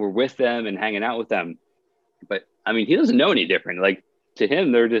we're with them and hanging out with them. But I mean, he doesn't know any different. Like, to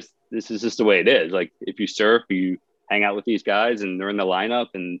him, this is just the way it is. Like, if you surf, you hang out with these guys and they're in the lineup,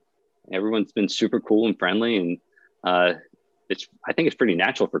 and everyone's been super cool and friendly. And I think it's pretty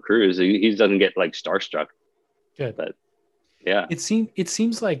natural for Cruz. He doesn't get like starstruck. Good. But yeah, it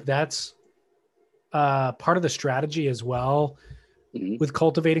seems like that's part of the strategy as well. Mm-hmm. With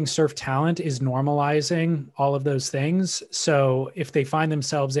cultivating surf talent is normalizing all of those things. So if they find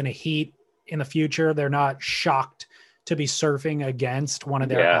themselves in a heat in the future, they're not shocked to be surfing against one of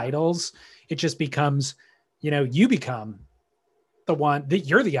their idols. It just becomes, you become the one that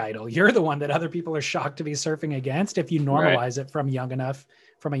you're the idol. You're the one that other people are shocked to be surfing against if you normalize it from a young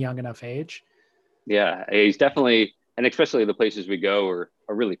enough age. Yeah, he's definitely, and especially the places we go are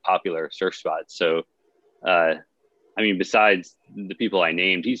really popular surf spots. So, I mean, besides the people I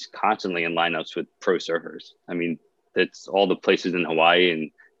named, he's constantly in lineups with pro surfers. I mean, that's all the places in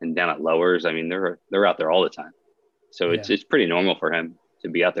Hawaii and down at Lowers. I mean, they're out there all the time. So it's pretty normal for him to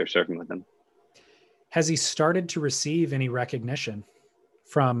be out there surfing with them. Has he started to receive any recognition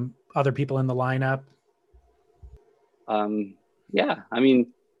from other people in the lineup? Yeah, I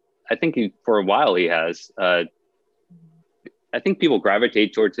mean, I think for a while he has. I think people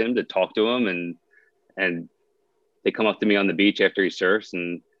gravitate towards him to talk to him, and they come up to me on the beach after he surfs,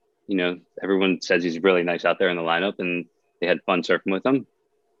 and everyone says he's really nice out there in the lineup, and they had fun surfing with him.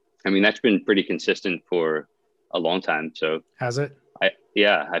 I mean, that's been pretty consistent for a long time. So has it?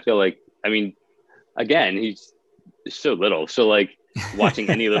 I feel like, I mean, again, he's so little. So like watching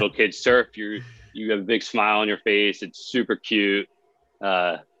any little kid surf, you have a big smile on your face. It's super cute.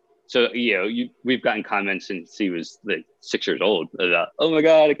 So, we've gotten comments since he was like 6 years old about, oh my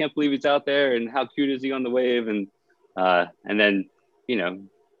God, I can't believe he's out there. And how cute is he on the wave? And then,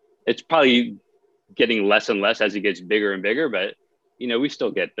 it's probably getting less and less as he gets bigger and bigger, but we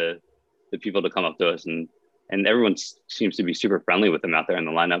still get the people to come up to us, and everyone seems to be super friendly with him out there in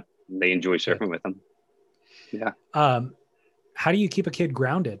the lineup. They enjoy surfing with him. Yeah. How do you keep a kid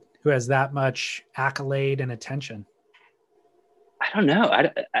grounded who has that much accolade and attention? I don't know.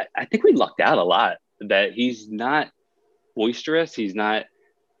 I think we lucked out a lot that he's not boisterous. He's not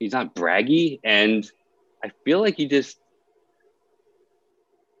braggy. And I feel like he just,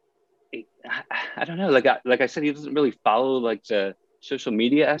 I don't know. Like I said, he doesn't really follow like the social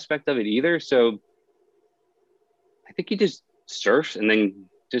media aspect of it either. So I think he just surfs and then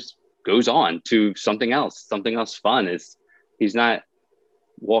just goes on to something else fun. He's not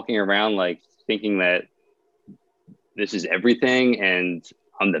walking around like thinking that this is everything and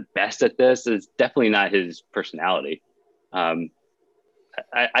I'm the best at this. It's definitely not his personality. I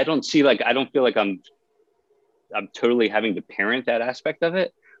don't feel like I'm totally having to parent that aspect of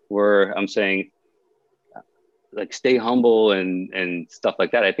it, where I'm saying like stay humble and stuff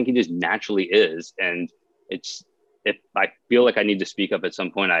like that. I think he just naturally is. And if I feel like I need to speak up at some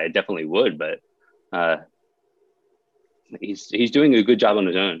point, I definitely would, but he's doing a good job on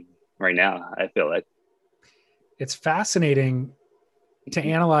his own right now. I feel like it's fascinating to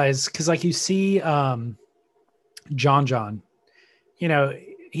analyze, because like you see John,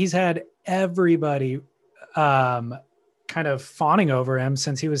 he's had everybody kind of fawning over him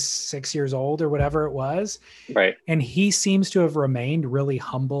since he was 6 years old or whatever it was. Right. And he seems to have remained really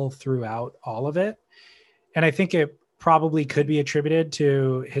humble throughout all of it. And I think it probably could be attributed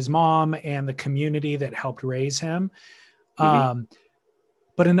to his mom and the community that helped raise him. Mm-hmm.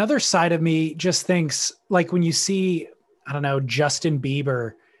 But another side of me just thinks, like, when you see, I don't know, Justin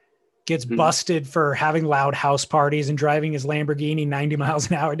Bieber gets busted for having loud house parties and driving his Lamborghini 90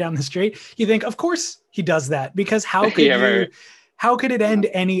 miles an hour down the street, you think, of course he does that, because how could how could it end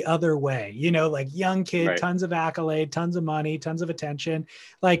any other way? Like young kid, right. Tons of accolade, tons of money, tons of attention.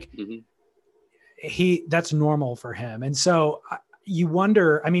 Like that's normal for him. And so you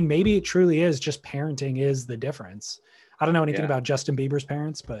wonder, I mean, maybe it truly is just parenting is the difference. I don't know anything about Justin Bieber's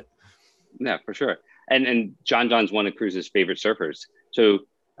parents, but. No, for sure. And John's one of Cruz's favorite surfers. So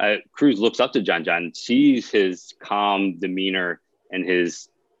Cruz looks up to John John, sees his calm demeanor and his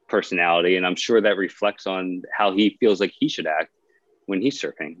personality, and I'm sure that reflects on how he feels like he should act when he's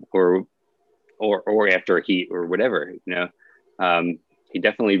surfing, or after a heat or whatever. He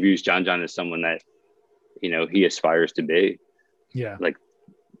definitely views John John as someone that he aspires to be. Yeah, like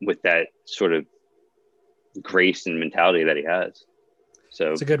with that sort of grace and mentality that he has.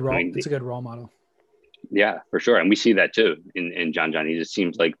 So it's a good role. It's a good role model. Yeah, for sure. And we see that too in John John. He just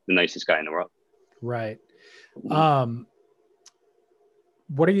seems like the nicest guy in the world. Right. Do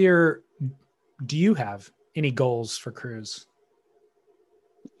you have any goals for Cruz?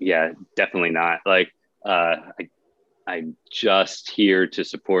 Yeah, definitely not. Like, I'm just here to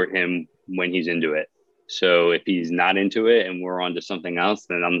support him when he's into it. So if he's not into it and we're on to something else,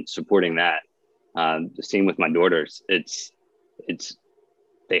 then I'm supporting that. The same with my daughters. It's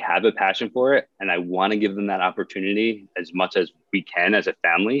they have a passion for it, and I want to give them that opportunity as much as we can as a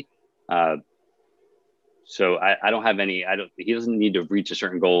family. So I don't have any. He doesn't need to reach a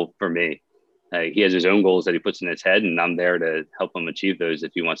certain goal for me. He has his own goals that he puts in his head, and I'm there to help him achieve those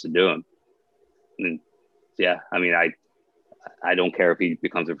if he wants to do them. And yeah, I mean, I don't care if he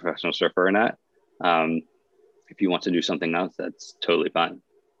becomes a professional surfer or not. If he wants to do something else, that's totally fine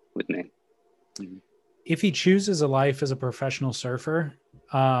with me. If he chooses a life as a professional surfer,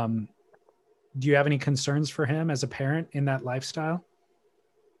 do you have any concerns for him as a parent in that lifestyle?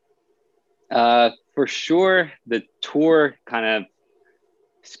 For sure, the tour kind of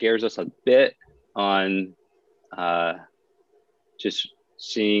scares us a bit on just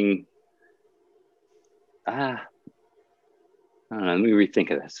seeing. I don't know. Let me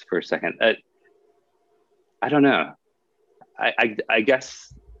rethink of this for a second. I don't know. I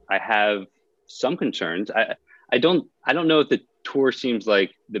guess I have some concerns. I don't know if the tour seems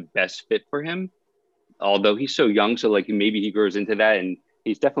like the best fit for him, although he's so young. So like maybe he grows into that, and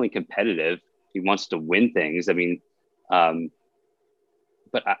he's definitely competitive. He wants to win things. I mean,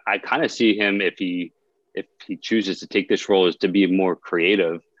 but I kind of see him if he chooses to take this role as to be more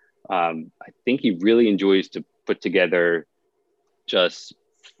creative. I think he really enjoys to put together just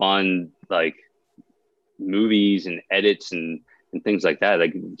fun, like movies and edits and things like that.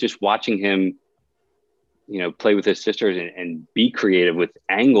 Like just watching him, play with his sisters and be creative with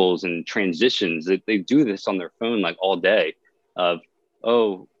angles and transitions. They do this on their phone like all day of,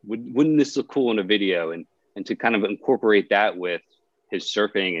 oh, wouldn't this look cool in a video? And to kind of incorporate that with his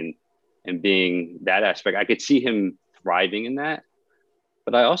surfing and being that aspect. I could see him thriving in that,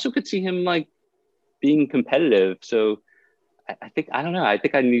 but I also could see him like being competitive. So I think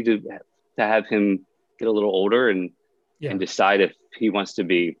I need to have him get a little older and decide if he wants to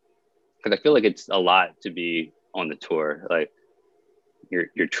be, because I feel like it's a lot to be on the tour. Like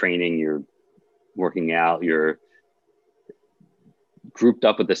you're training, you're working out, you're grouped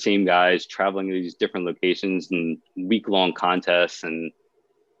up with the same guys, traveling to these different locations and week-long contests. And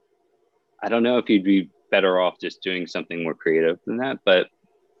I don't know if you'd be better off just doing something more creative than that, but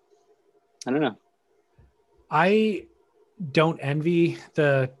I don't know. I don't envy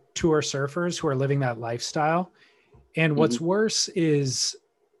the tour surfers who are living that lifestyle. And what's worse is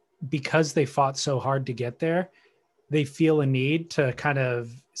because they fought so hard to get there, they feel a need to kind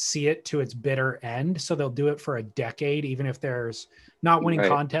of see it to its bitter end. So they'll do it for a decade, even if there's not winning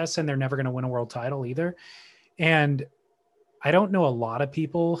contests and they're never going to win a world title either. And I don't know a lot of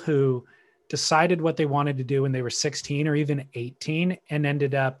people who decided what they wanted to do when they were 16 or even 18 and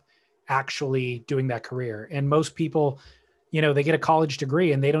ended up actually doing that career. And most people, they get a college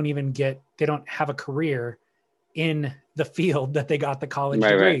degree and they don't have a career in the field that they got the college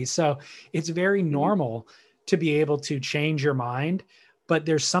degree. Right. So it's very normal to be able to change your mind. But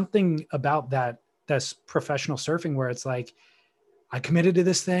there's something about that's professional surfing where it's like, I committed to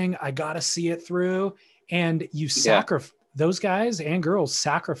this thing. I got to see it through. And you those guys and girls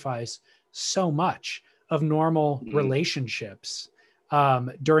sacrifice so much of normal relationships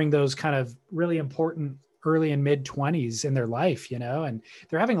during those kind of really important early and mid 20s in their life, and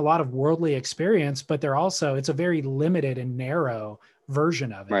they're having a lot of worldly experience, but it's a very limited and narrow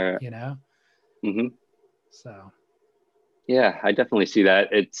version of it, Mm-hmm. So. Yeah, I definitely see that.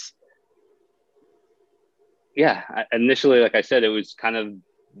 Initially, like I said, it was kind of,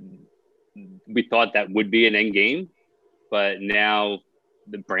 we thought that would be an end game, but now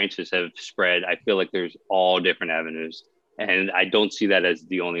the branches have spread. I feel like there's all different avenues, and I don't see that as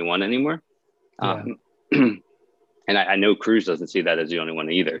the only one anymore. Yeah. And I know Cruz doesn't see that as the only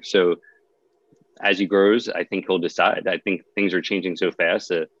one either. So as he grows, I think he'll decide. I think things are changing so fast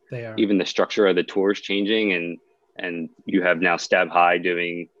that even the structure of the tour is changing, and you have now Stab High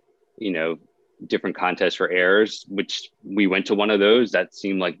doing, different contests for airs, which we went to one of those. That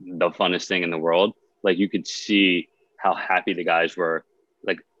seemed like the funnest thing in the world. Like you could see how happy the guys were.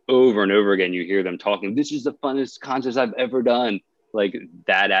 Like over and over again, you hear them talking, this is the funnest contest I've ever done. Like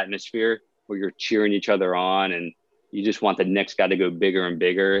that atmosphere where you're cheering each other on and you just want the next guy to go bigger and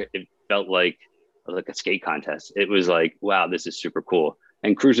bigger. It felt like a skate contest. It was like, wow, this is super cool.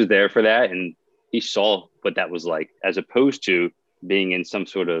 And Cruz was there for that. And he saw what that was like, as opposed to being in some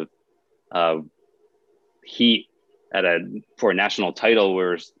sort of heat for a national title where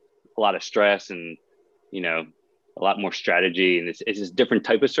there's a lot of stress and, you know, a lot more strategy. And it's a different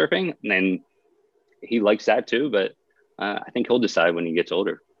type of surfing. And he likes that too. But I think he'll decide when he gets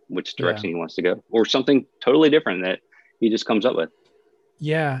older which direction he wants to go, or something totally different that he just comes up with.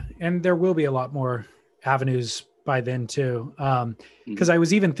 Yeah. And there will be a lot more avenues by then too. Because I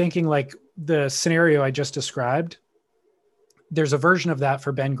was even thinking like the scenario I just described, there's a version of that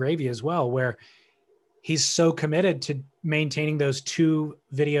for Ben Gravy as well, where he's so committed to maintaining those 2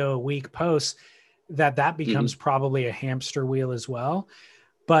 video a week posts that becomes probably a hamster wheel as well.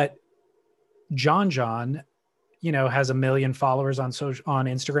 But John, you know, has 1 million followers on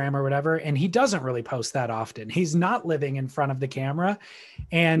Instagram or whatever. And he doesn't really post that often. He's not living in front of the camera,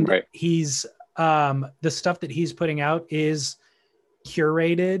 and he's, the stuff that he's putting out is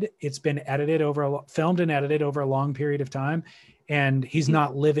curated. It's been filmed and edited over a long period of time. And he's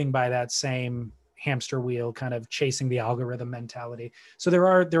not living by that same hamster wheel kind of chasing the algorithm mentality. So there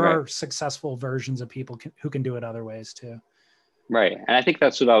are successful versions of people who can do it other ways too. Right. And I think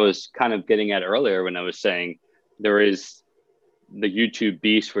that's what I was kind of getting at earlier when I was saying there is the YouTube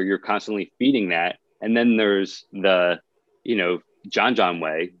beast where you're constantly feeding that. And then there's the, you know, John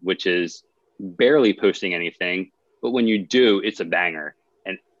way, which is barely posting anything, but when you do, it's a banger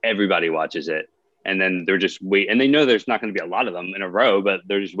and everybody watches it. And then they're just and they know there's not going to be a lot of them in a row, but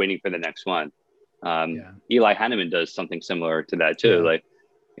they're just waiting for the next one. Eli Hanneman does something similar to that too. Like,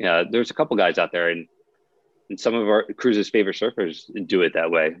 there's a couple guys out there, and some of our Cruz's favorite surfers do it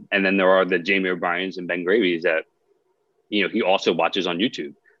that way. And then there are the Jamie O'Briens and Ben Gravies that, you know, he also watches on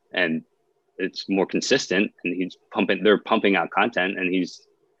YouTube, and it's more consistent, and they're pumping out content, and he's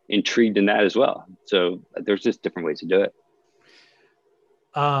intrigued in that as well. So there's just different ways to do it.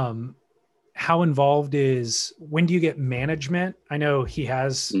 How involved when do you get management? I know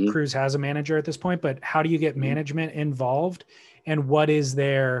Cruz has a manager at this point, but how do you get management involved, and what is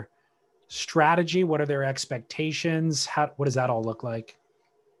their strategy? What are their expectations? What does that all look like?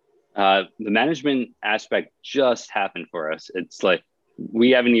 The management aspect just happened for us. It's like,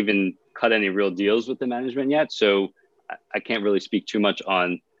 we haven't even cut any real deals with the management yet. So I can't really speak too much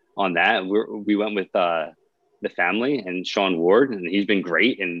on that. We went with the family and Sean Ward, and he's been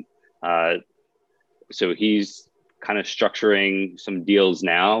great. And so he's kind of structuring some deals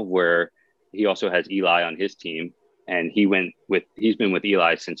now where he also has Eli on his team, and he's been with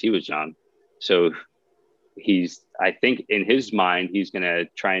Eli since he was young. So I think in his mind, he's going to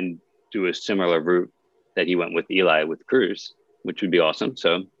try and do a similar route that he went with Eli with Cruz, which would be awesome.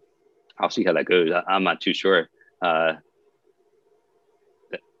 So I'll see how that goes. I'm not too sure. I'm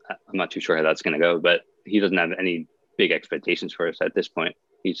not too sure how that's going to go, but he doesn't have any big expectations for us at this point.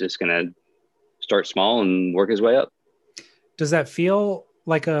 He's just going to start small and work his way up. Does that feel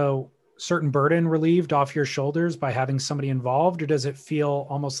like a certain burden relieved off your shoulders by having somebody involved, or does it feel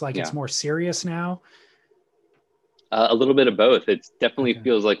almost like it's more serious now? A little bit of both. It definitely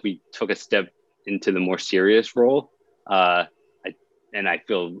feels like we took a step into the more serious role. And I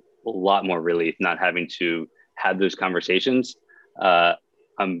feel a lot more relief not having to have those conversations.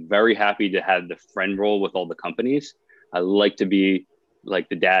 I'm very happy to have the friend role with all the companies. I like to be like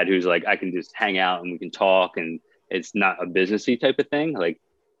the dad who's like, I can just hang out and we can talk, and it's not a businessy type of thing. Like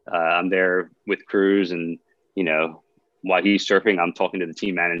I'm there with Cruz, and, you know, while he's surfing, I'm talking to the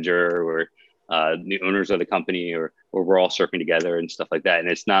team manager or the owners of the company, or we're all surfing together and stuff like that. And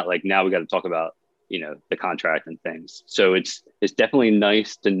it's not like now we got to talk about, you know, the contract and things. So it's definitely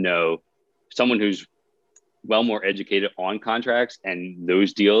nice to know someone who's well more educated on contracts and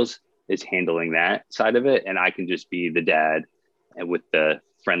those deals is handling that side of it. And I can just be the dad and with the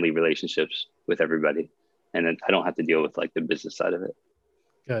friendly relationships with everybody. And then I don't have to deal with like the business side of it.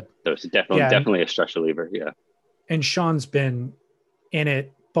 Good. So it's definitely a stress reliever. Yeah. And Sean's been in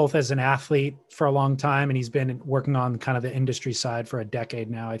it both as an athlete for a long time, and he's been working on kind of the industry side for a decade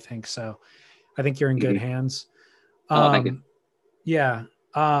now, I think. So I think you're in good hands. Thank you. Yeah.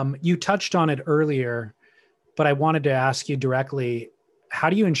 You touched on it earlier, but I wanted to ask you directly, how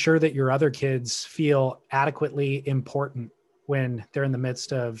do you ensure that your other kids feel adequately important when they're in the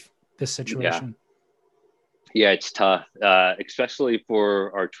midst of this situation? Yeah, it's tough, especially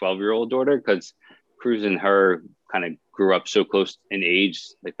for our 12-year-old daughter, because Cruz and her kind of grew up so close in age.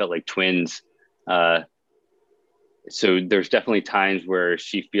 They felt like twins. Uh, so there's definitely times where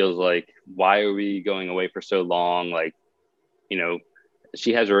she feels like, why are we going away for so long? Like, you know,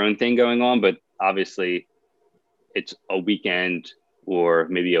 she has her own thing going on, but obviously it's a weekend or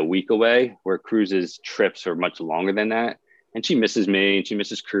maybe a week away, where Cruz's trips are much longer than that. And she misses me and she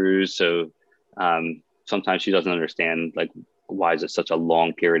misses Cruz. So sometimes she doesn't understand, like, why is it such a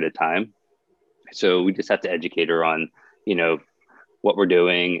long period of time? So we just have to educate her on, you know, what we're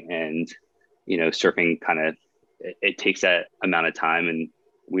doing. And, you know, surfing kind of, it takes that amount of time. And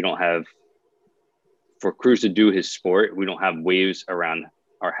we don't have, for Cruz to do his sport, we don't have waves around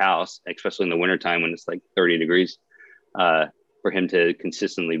our house, especially in the wintertime when it's like 30 degrees, for him to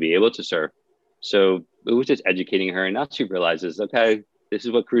consistently be able to surf. So it was just educating her. And now she realizes, okay, this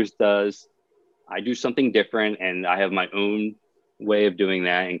is what Cruz does. I do something different and I have my own way of doing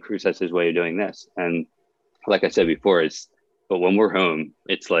that. And Cruz has his way of doing this. And like I said before, but when we're home,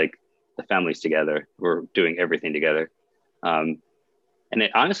 it's like the family's together. We're doing everything together. And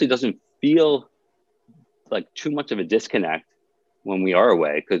it honestly doesn't feel like too much of a disconnect when we are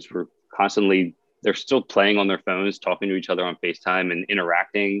away, because we're constantly, they're still playing on their phones, talking to each other on FaceTime and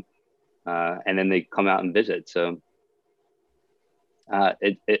interacting. And then they come out and visit. So I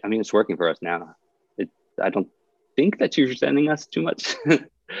mean, it's working for us now. I don't think that you're sending us too much.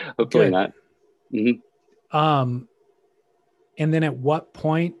 Hopefully Good. not. Mm-hmm. And then at what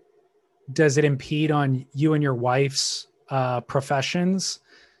point does it impede on you and your wife's professions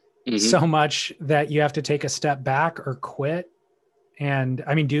so much that you have to take a step back or quit? And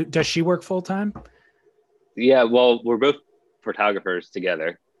I mean, does she work full time? Yeah, well, we're both photographers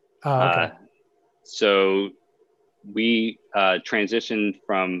together. Oh, okay. So we transitioned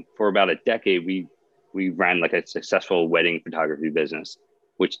for about a decade. We ran like a successful wedding photography business,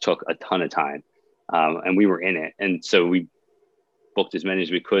 which took a ton of time. And we were in it. And so we booked as many as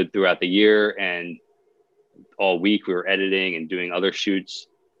we could throughout the year. And all week we were editing and doing other shoots.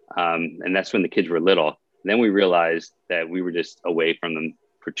 And that's when the kids were little. And then we realized that we were just away from them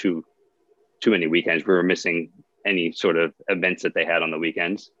for too many weekends. We were missing any sort of events that they had on the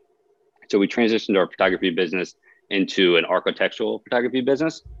weekends. So we transitioned our photography business into an architectural photography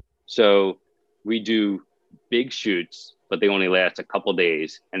business. So we do big shoots, but they only last a couple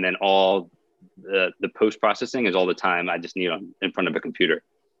days. And then all the post-processing is all the time I just need in front of a computer.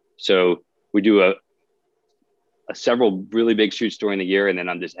 So we do a several really big shoots during the year, and then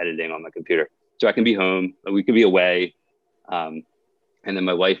I'm just editing on my computer. So I can be home, we could be away. And then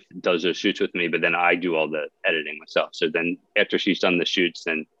my wife does those shoots with me, but then I do all the editing myself. So then after she's done the shoots,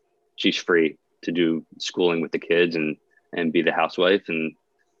 then she's free to do schooling with the kids and be the housewife and,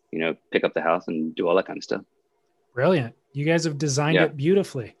 you know, pick up the house and do all that kind of stuff. Brilliant. You guys have designed it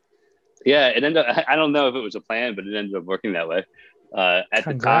beautifully. Yeah. It ended up, I don't know if it was a plan, but it ended up working that way.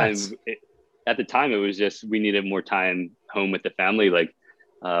 Congrats. At the time, it was just, we needed more time home with the family. Like,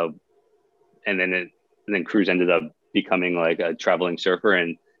 and then Cruz ended up becoming like a traveling surfer,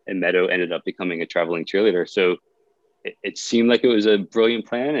 and Meadow ended up becoming a traveling cheerleader. So it seemed like it was a brilliant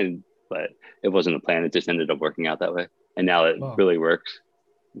plan, but it wasn't a plan. It just ended up working out that way. And now it really works.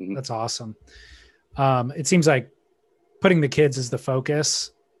 Mm-hmm. That's awesome. It seems like putting the kids as the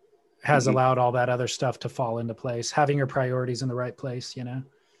focus has allowed all that other stuff to fall into place, having your priorities in the right place, you know?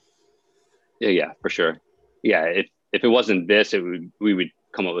 Yeah, for sure. Yeah. If it wasn't this, we would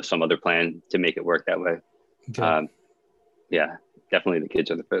come up with some other plan to make it work that way. Yeah, definitely the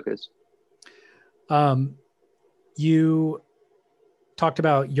kids are the focus. You talked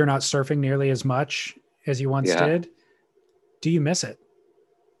about you're not surfing nearly as much as you once did. Do you miss it?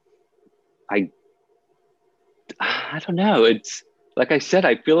 I don't know. It's like I said,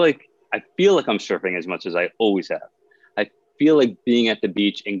 I feel like I'm surfing as much as I always have. I feel like being at the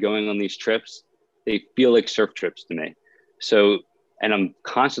beach and going on these trips, they feel like surf trips to me. So, and I'm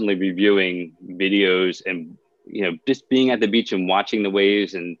constantly reviewing videos and, you know, just being at the beach and watching the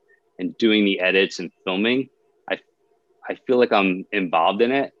waves and doing the edits and filming. I feel like I'm involved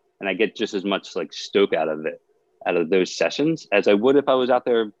in it, and I get just as much like stoke out of those sessions as I would if I was out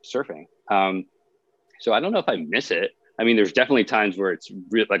there surfing. So I don't know if I miss it. I mean, there's definitely times where it's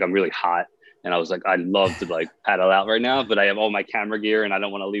like I'm really hot and I was like, I'd love to like paddle out right now, but I have all my camera gear and I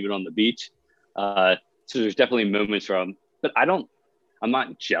don't want to leave it on the beach. So there's definitely moments where I'm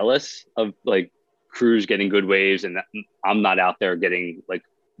not jealous of like Cruz getting good waves and I'm not out there getting like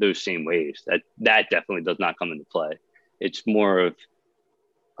those same waves. That definitely does not come into play. It's more of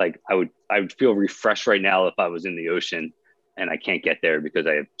like, I would feel refreshed right now if I was in the ocean and I can't get there because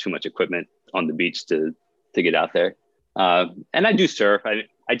I have too much equipment on the beach to to get out there. And I do surf.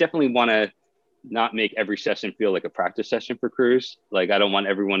 I definitely want to not make every session feel like a practice session for Cruz. Like, I don't want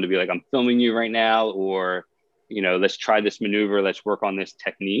everyone to be like, I'm filming you right now, or, let's try this maneuver. Let's work on this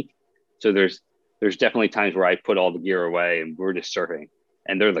technique. So there's definitely times where I put all the gear away and we're just surfing,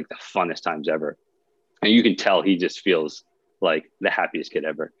 and they're like the funnest times ever. And you can tell he just feels like the happiest kid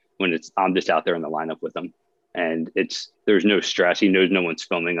ever when I'm just out there in the lineup with him. And there's no stress. He knows no one's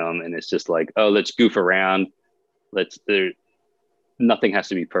filming him. And it's just like, oh, let's goof around. Nothing has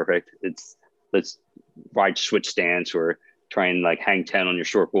to be perfect. Let's ride switch stance, or try and like hang 10 on your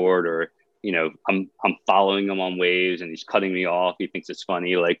shortboard, or, I'm following him on waves and he's cutting me off. He thinks it's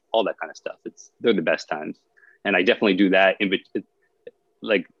funny, like all that kind of stuff. They're the best times. And I definitely do that in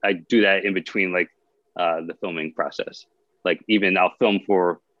between like the filming process. Like, even I'll film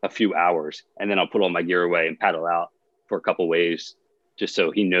for a few hours and then I'll put all my gear away and paddle out for a couple waves, just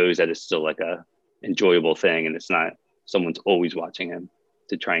so he knows that it's still like a enjoyable thing and it's not someone's always watching him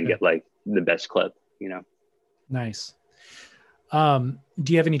to try and get like the best clip. Nice.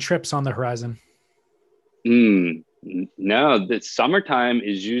 Do you have any trips on the horizon? No, the summertime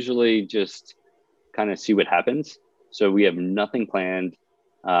is usually just kind of see what happens. So we have nothing planned.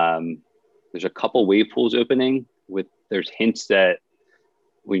 There's a couple wave pools opening there's hints that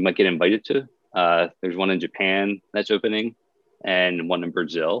we might get invited to. There's one in Japan that's opening and one in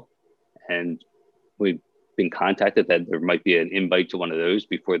Brazil. And we've been contacted that there might be an invite to one of those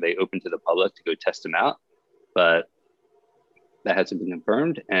before they open to the public to go test them out. But that hasn't been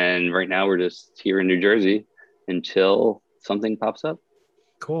confirmed. And right now we're just here in New Jersey until something pops up.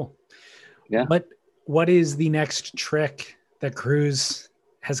 Cool. Yeah. But what is the next trick that Cruz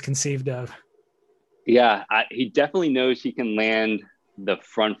has conceived of? Yeah, he definitely knows he can land the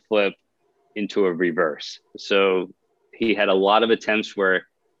front flip into a reverse. So he had a lot of attempts where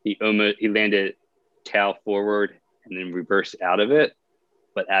he landed tail forward and then reversed out of it.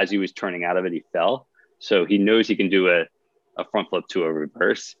 But as he was turning out of it, he fell. So he knows he can do a front flip to a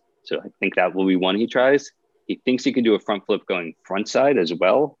reverse. So I think that will be one he tries. He thinks he can do a front flip going front side as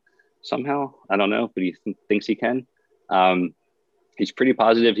well somehow. I don't know, but he thinks he can. He's pretty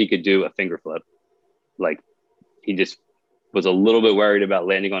positive he could do a finger flip. Like, he just was a little bit worried about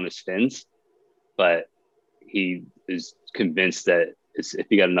landing on his fins, but he is convinced that if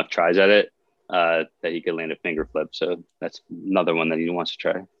he got enough tries at it, that he could land a finger flip. So that's another one that he wants to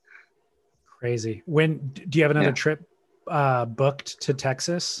try. Crazy. When do you have another trip booked to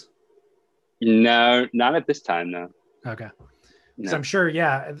Texas? No, not at this time. No. Okay. Because I'm sure,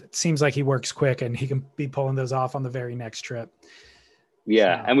 it seems like he works quick and he can be pulling those off on the very next trip.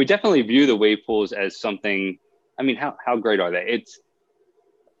 Yeah. So. And we definitely view the wave pools as something, I mean, how great are they? It's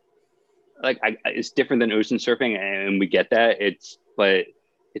like, it's different than ocean surfing, and we get that. But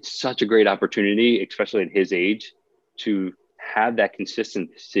it's such a great opportunity, especially at his age, to have that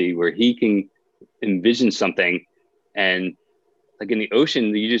consistency where he can envision something. And like in the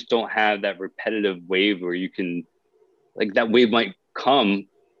ocean, you just don't have that repetitive wave where you can, like, that wave might come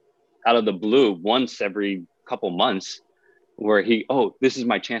out of the blue once every couple months where this is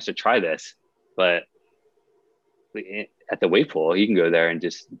my chance to try this. But at the wave pool, he can go there and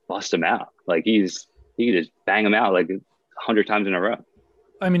just bust them out. Like, he can just bang them out like 100 times in a row.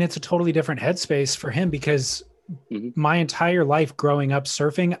 I mean, it's a totally different headspace for him because my entire life growing up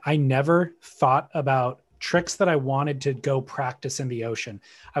surfing, I never thought about tricks that I wanted to go practice in the ocean.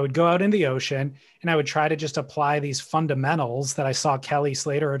 I would go out in the ocean and I would try to just apply these fundamentals that I saw Kelly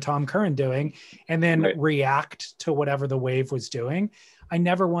Slater or Tom Curran doing, and then react to whatever the wave was doing. I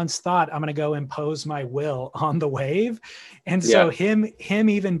never once thought I'm going to go impose my will on the wave. And so him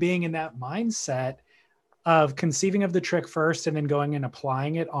even being in that mindset of conceiving of the trick first and then going and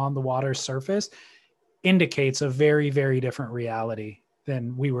applying it on the water surface indicates a very, very different reality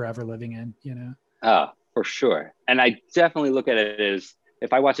than we were ever living in, Oh, for sure. And I definitely look at it as,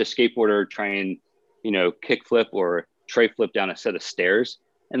 if I watch a skateboarder try and, kick flip or tray flip down a set of stairs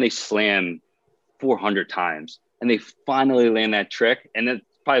and they slam 400 times and they finally land that trick, and that's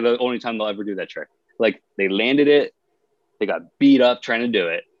probably the only time they'll ever do that trick. Like, they landed it, they got beat up trying to do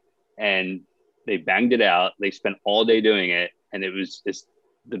it, and they banged it out. They spent all day doing it, and it's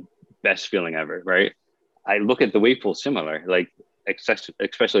the best feeling ever, right? I look at the wave pool similar, like,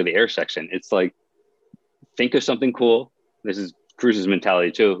 especially the air section. It's like, think of something cool. This is Cruz's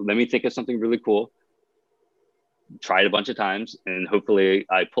mentality too. Let me think of something really cool. Try it a bunch of times, and hopefully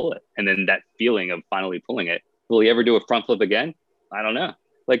I pull it. And then that feeling of finally pulling it. Will he ever do a front flip again? I don't know.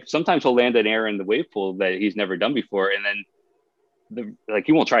 Like, sometimes he'll land an air in the wave pool that he's never done before, and then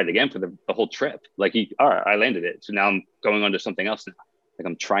he won't try it again for the whole trip. Like, all right, I landed it, so now I'm going on to something else now. Like,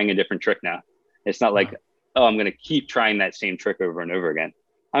 I'm trying a different trick now. It's not like oh, I'm going to keep trying that same trick over and over again.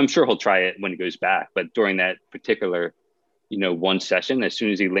 I'm sure he'll try it when he goes back, but during that particular, one session, as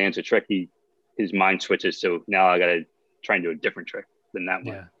soon as he lands a trick, his mind switches. So now I got to try and do a different trick than that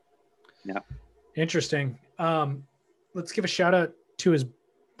one. Yeah. Interesting. Let's give a shout out to his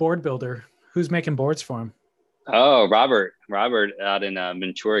board builder. Who's making boards for him? Oh, Robert out in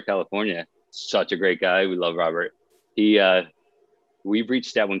Ventura, California. Such a great guy. We love Robert. We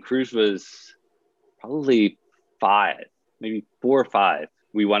reached out when Cruz was probably 5, maybe 4 or 5.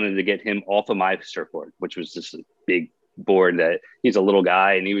 We wanted to get him off of my surfboard, which was just a big board that he's a little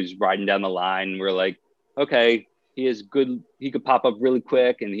guy and he was riding down the line. And we're like, okay, he could pop up really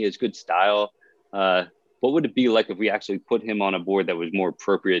quick and he has good style. What would it be like if we actually put him on a board that was more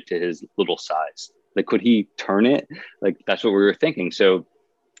appropriate to his little size? Like, could he turn it? Like, that's what we were thinking. So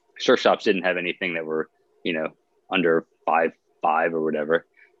surf shops didn't have anything that were, under 5'5" or whatever.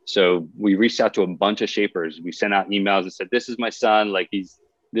 So we reached out to a bunch of shapers. We sent out emails and said, this is my son. Like, he's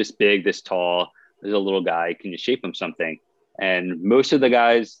this big, this tall. There's a little guy. Can you shape him something? And most of the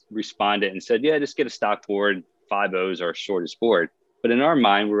guys responded and said, yeah, just get a stock board. 5.0s are our shortest board. But in our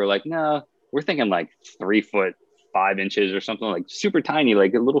mind, we were like, no, we're thinking like 3 foot 5 inches or something, like super tiny,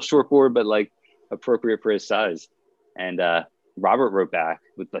 like a little short board, but like appropriate for his size. And Robert wrote back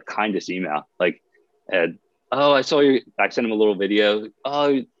with the kindest email. Like, oh, I sent him a little video.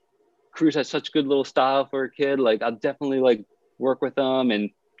 Oh, Cruz has such good little style for a kid. Like, I'll definitely like work with him and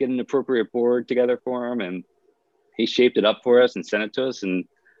get an appropriate board together for him. And he shaped it up for us and sent it to us. And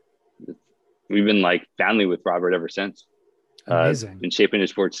we've been like family with Robert ever since. Amazing. Been shaping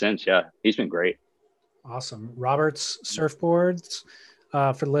his board since. Yeah, he's been great. Awesome. Robert's Surfboards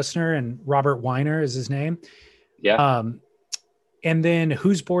for the listener, and Robert Weiner is his name. Yeah. And then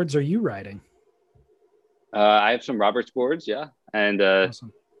whose boards are you riding? I have some Robert's boards. Yeah. And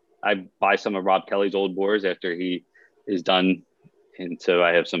Awesome. I buy some of Rob Kelly's old boards after he is done. And so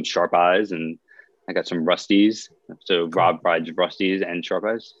I have some Sharp Eyes and I got some Rusties. So cool. Rob rides Rusties and Sharp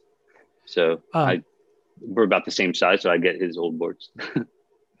Eyes. So we're about the same size. So I get his old boards.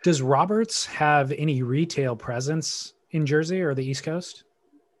 Does Roberts have any retail presence in Jersey or the East Coast?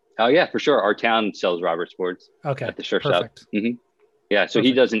 Oh yeah, for sure. Our town sells Roberts boards. Okay. At the surf Perfect. shop. Mm-hmm. Yeah. So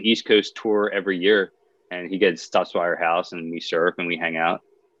he does an East Coast tour every year and he stops by our house and we surf and we hang out.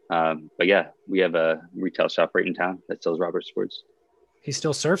 But yeah, we have a retail shop right in town that sells Roberts boards. He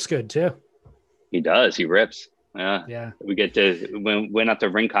still surfs good too. He does. He rips. Yeah. We get to went out to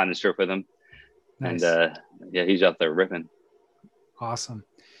Rincon and surf with him. Nice. And yeah, he's out there ripping. Awesome.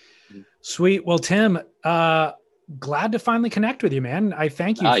 Sweet. Well, Tim, glad to finally connect with you, man. I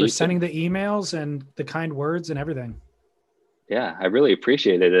thank you for sending the emails and the kind words and everything. Yeah, I really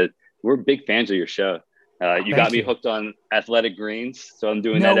appreciate it. We're big fans of your show. You got me hooked on Athletic Greens, so I'm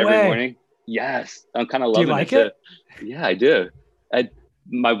doing that every morning. Yes, I'm kind of loving it. Do you like it? Yeah, I do.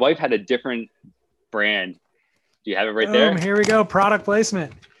 My wife had a different brand. Do you have it right there? Here we go. Product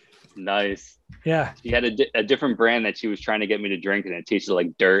placement. Nice. Yeah. She had a different brand that she was trying to get me to drink, and it tasted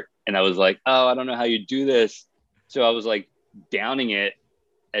like dirt. And I was like, oh, I don't know how you do this. So I was like downing it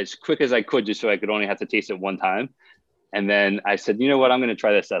as quick as I could just so I could only have to taste it one time. And then I said, you know what, I'm going to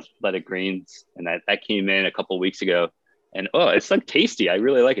try this Athletic Greens. And that came in a couple of weeks ago. And it's like tasty. I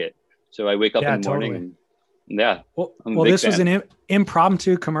really like it. So I wake up in the morning and Well, this was an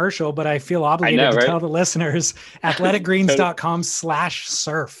impromptu commercial, but I feel obligated to tell the listeners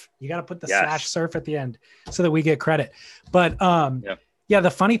athleticgreens.com/surf. You got to put the /surf at the end so that we get credit. But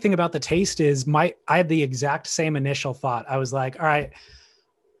the funny thing about the taste is I had the exact same initial thought. I was like, all right,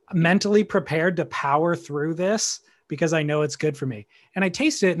 I'm mentally prepared to power through this because I know it's good for me. And I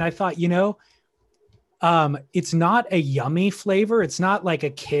tasted it and I thought, it's not a yummy flavor. It's not like a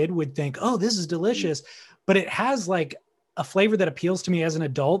kid would think, oh, this is delicious. But it has like a flavor that appeals to me as an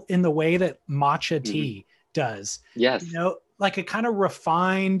adult in the way that matcha tea does. Yes. Like a kind of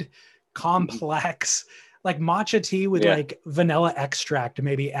refined, complex, like matcha tea with like vanilla extract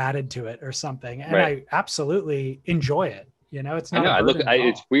maybe added to it or something. And I absolutely enjoy it. It's not.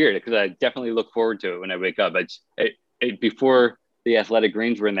 It's weird because I definitely look forward to it when I wake up. Before the Athletic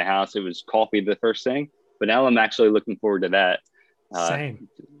Greens were in the house, it was coffee the first thing, but now I'm actually looking forward to that. Same.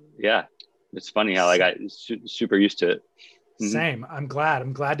 Yeah. It's funny how I got super used to it. Mm-hmm. Same. I'm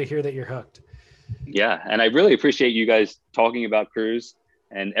glad to hear that you're hooked. Yeah. And I really appreciate you guys talking about Cruz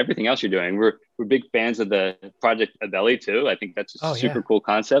and everything else you're doing. We're big fans of the Project Abelli too. I think that's a super cool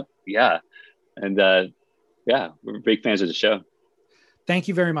concept. Yeah. And we're big fans of the show. Thank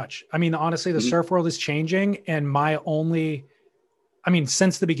you very much. I mean, honestly, the surf world is changing and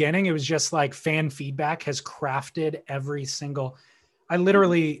since the beginning, it was just like fan feedback has crafted every single, I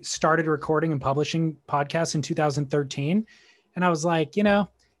literally started recording and publishing podcasts in 2013. And I was like,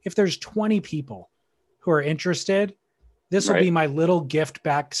 if there's 20 people who are interested, this will be my little gift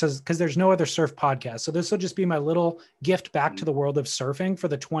back, because there's no other surf podcast. So this will just be my little gift back to the world of surfing for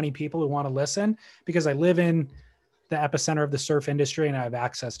the 20 people who want to listen, because I live in the epicenter of the surf industry and I have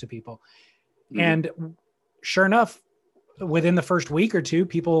access to people. And sure enough, within the first week or two,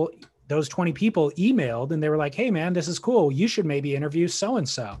 those 20 people emailed and they were like, hey man, this is cool. You should maybe interview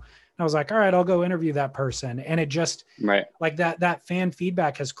so-and-so. And I was like, all right, I'll go interview that person. And it just like that fan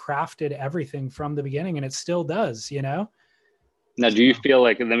feedback has crafted everything from the beginning, and it still does, Now, do you feel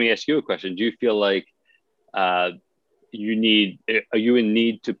like, let me ask you a question. Do you feel like are you in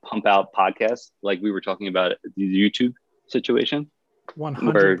need to pump out podcasts like we were talking about the YouTube situation?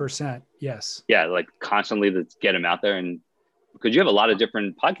 100%. Yes. Yeah. Like constantly let's get them out there, and because you have a lot of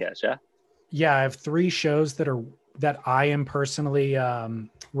different podcasts. Yeah. Yeah. I have 3 shows that I am personally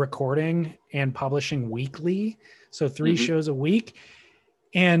recording and publishing weekly. So 3 shows a week.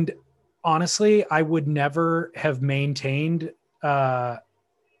 And honestly, I would never have maintained that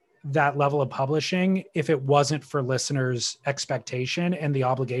level of publishing if it wasn't for listeners' expectation and the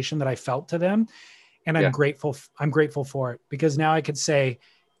obligation that I felt to them. And I'm grateful for it, because now I could say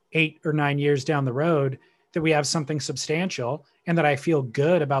 8 or 9 years down the road that we have something substantial and that I feel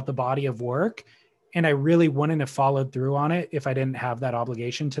good about the body of work. And I really wouldn't have followed through on it if I didn't have that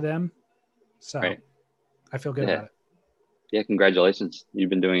obligation to them. So I feel good about it. Yeah. Congratulations. You've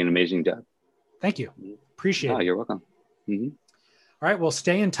been doing an amazing job. Thank you. Appreciate it. You're welcome. All right. Well,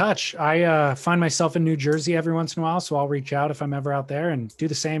 stay in touch. I find myself in New Jersey every once in a while, so I'll reach out if I'm ever out there, and do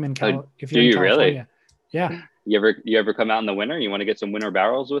the same in California. If you're in California. Really? Yeah. You ever come out in the winter? You want to get some winter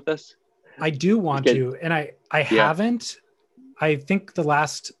barrels with us? I do want to, and I haven't. I think the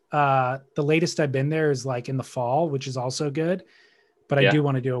latest I've been there is like in the fall, which is also good, but I do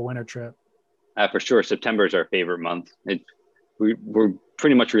want to do a winter trip. For sure. September is our favorite month. We're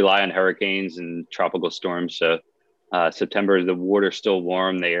pretty much rely on hurricanes and tropical storms. So September, the water's still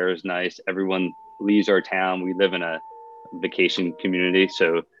warm. The air is nice. Everyone leaves our town. We live in a vacation community,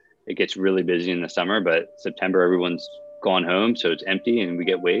 so it gets really busy in the summer, but September, everyone's gone home. So it's empty and we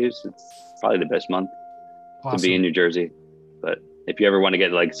get waves. It's probably the best month to be in New Jersey. But if you ever want to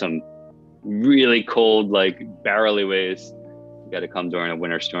get like some really cold, like barrely waves, you got to come during a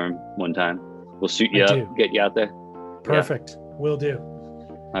winter storm one time. We'll suit you up, get you out there. Perfect. Will do.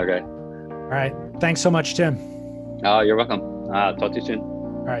 Okay. All right. Thanks so much, Tim. Oh, you're welcome. Talk to you soon.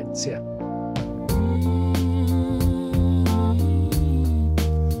 All right. See ya.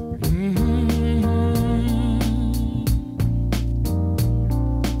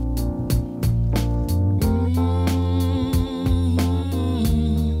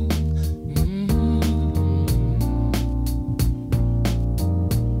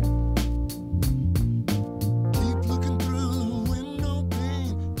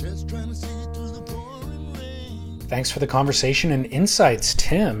 Thanks for the conversation and insights,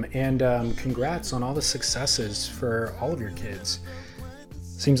 Tim, and congrats on all the successes for all of your kids.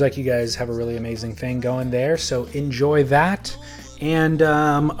 Seems like you guys have a really amazing thing going there, so enjoy that. And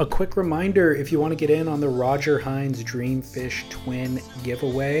a quick reminder, if you want to get in on the Roger Hines Dreamfish Twin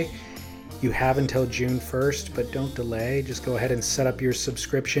giveaway, you have until June 1st, but don't delay. Just go ahead and set up your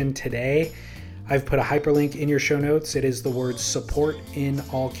subscription today. I've put a hyperlink in your show notes. It is the word support in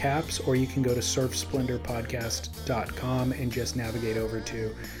all caps, or you can go to surfsplendorpodcast.com and just navigate over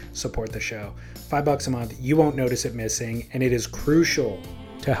to support the show. $5 a month. You won't notice it missing, and it is crucial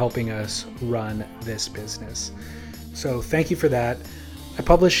to helping us run this business. So thank you for that. I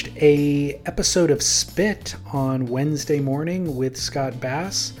published a episode of Spit on Wednesday morning with Scott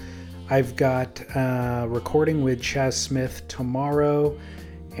Bass. I've got a recording with Chaz Smith tomorrow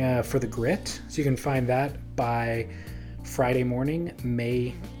for the Grit. So you can find that by Friday morning,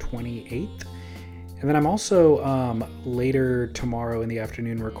 May 28th. And then I'm also later tomorrow in the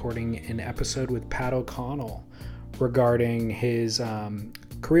afternoon recording an episode with Pat O'Connell regarding his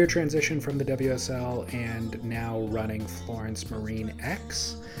career transition from the WSL and now running Florence Marine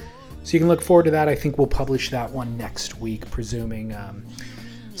X. So you can look forward to that. I think we'll publish that one next week, presuming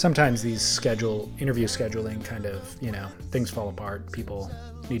sometimes these interview scheduling kind of, things fall apart. People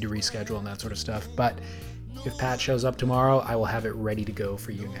need to reschedule and that sort of stuff. But if Pat shows up tomorrow, I will have it ready to go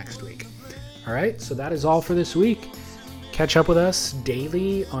for you next week. All right, so that is all for this week. Catch up with us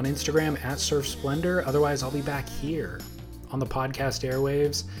daily on Instagram at Surf Splendor. Otherwise, I'll be back here on the podcast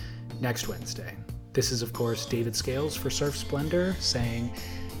airwaves next Wednesday. This is, of course, David Scales for Surf Splendor saying,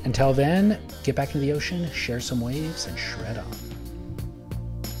 until then, get back into the ocean, share some waves, and shred on.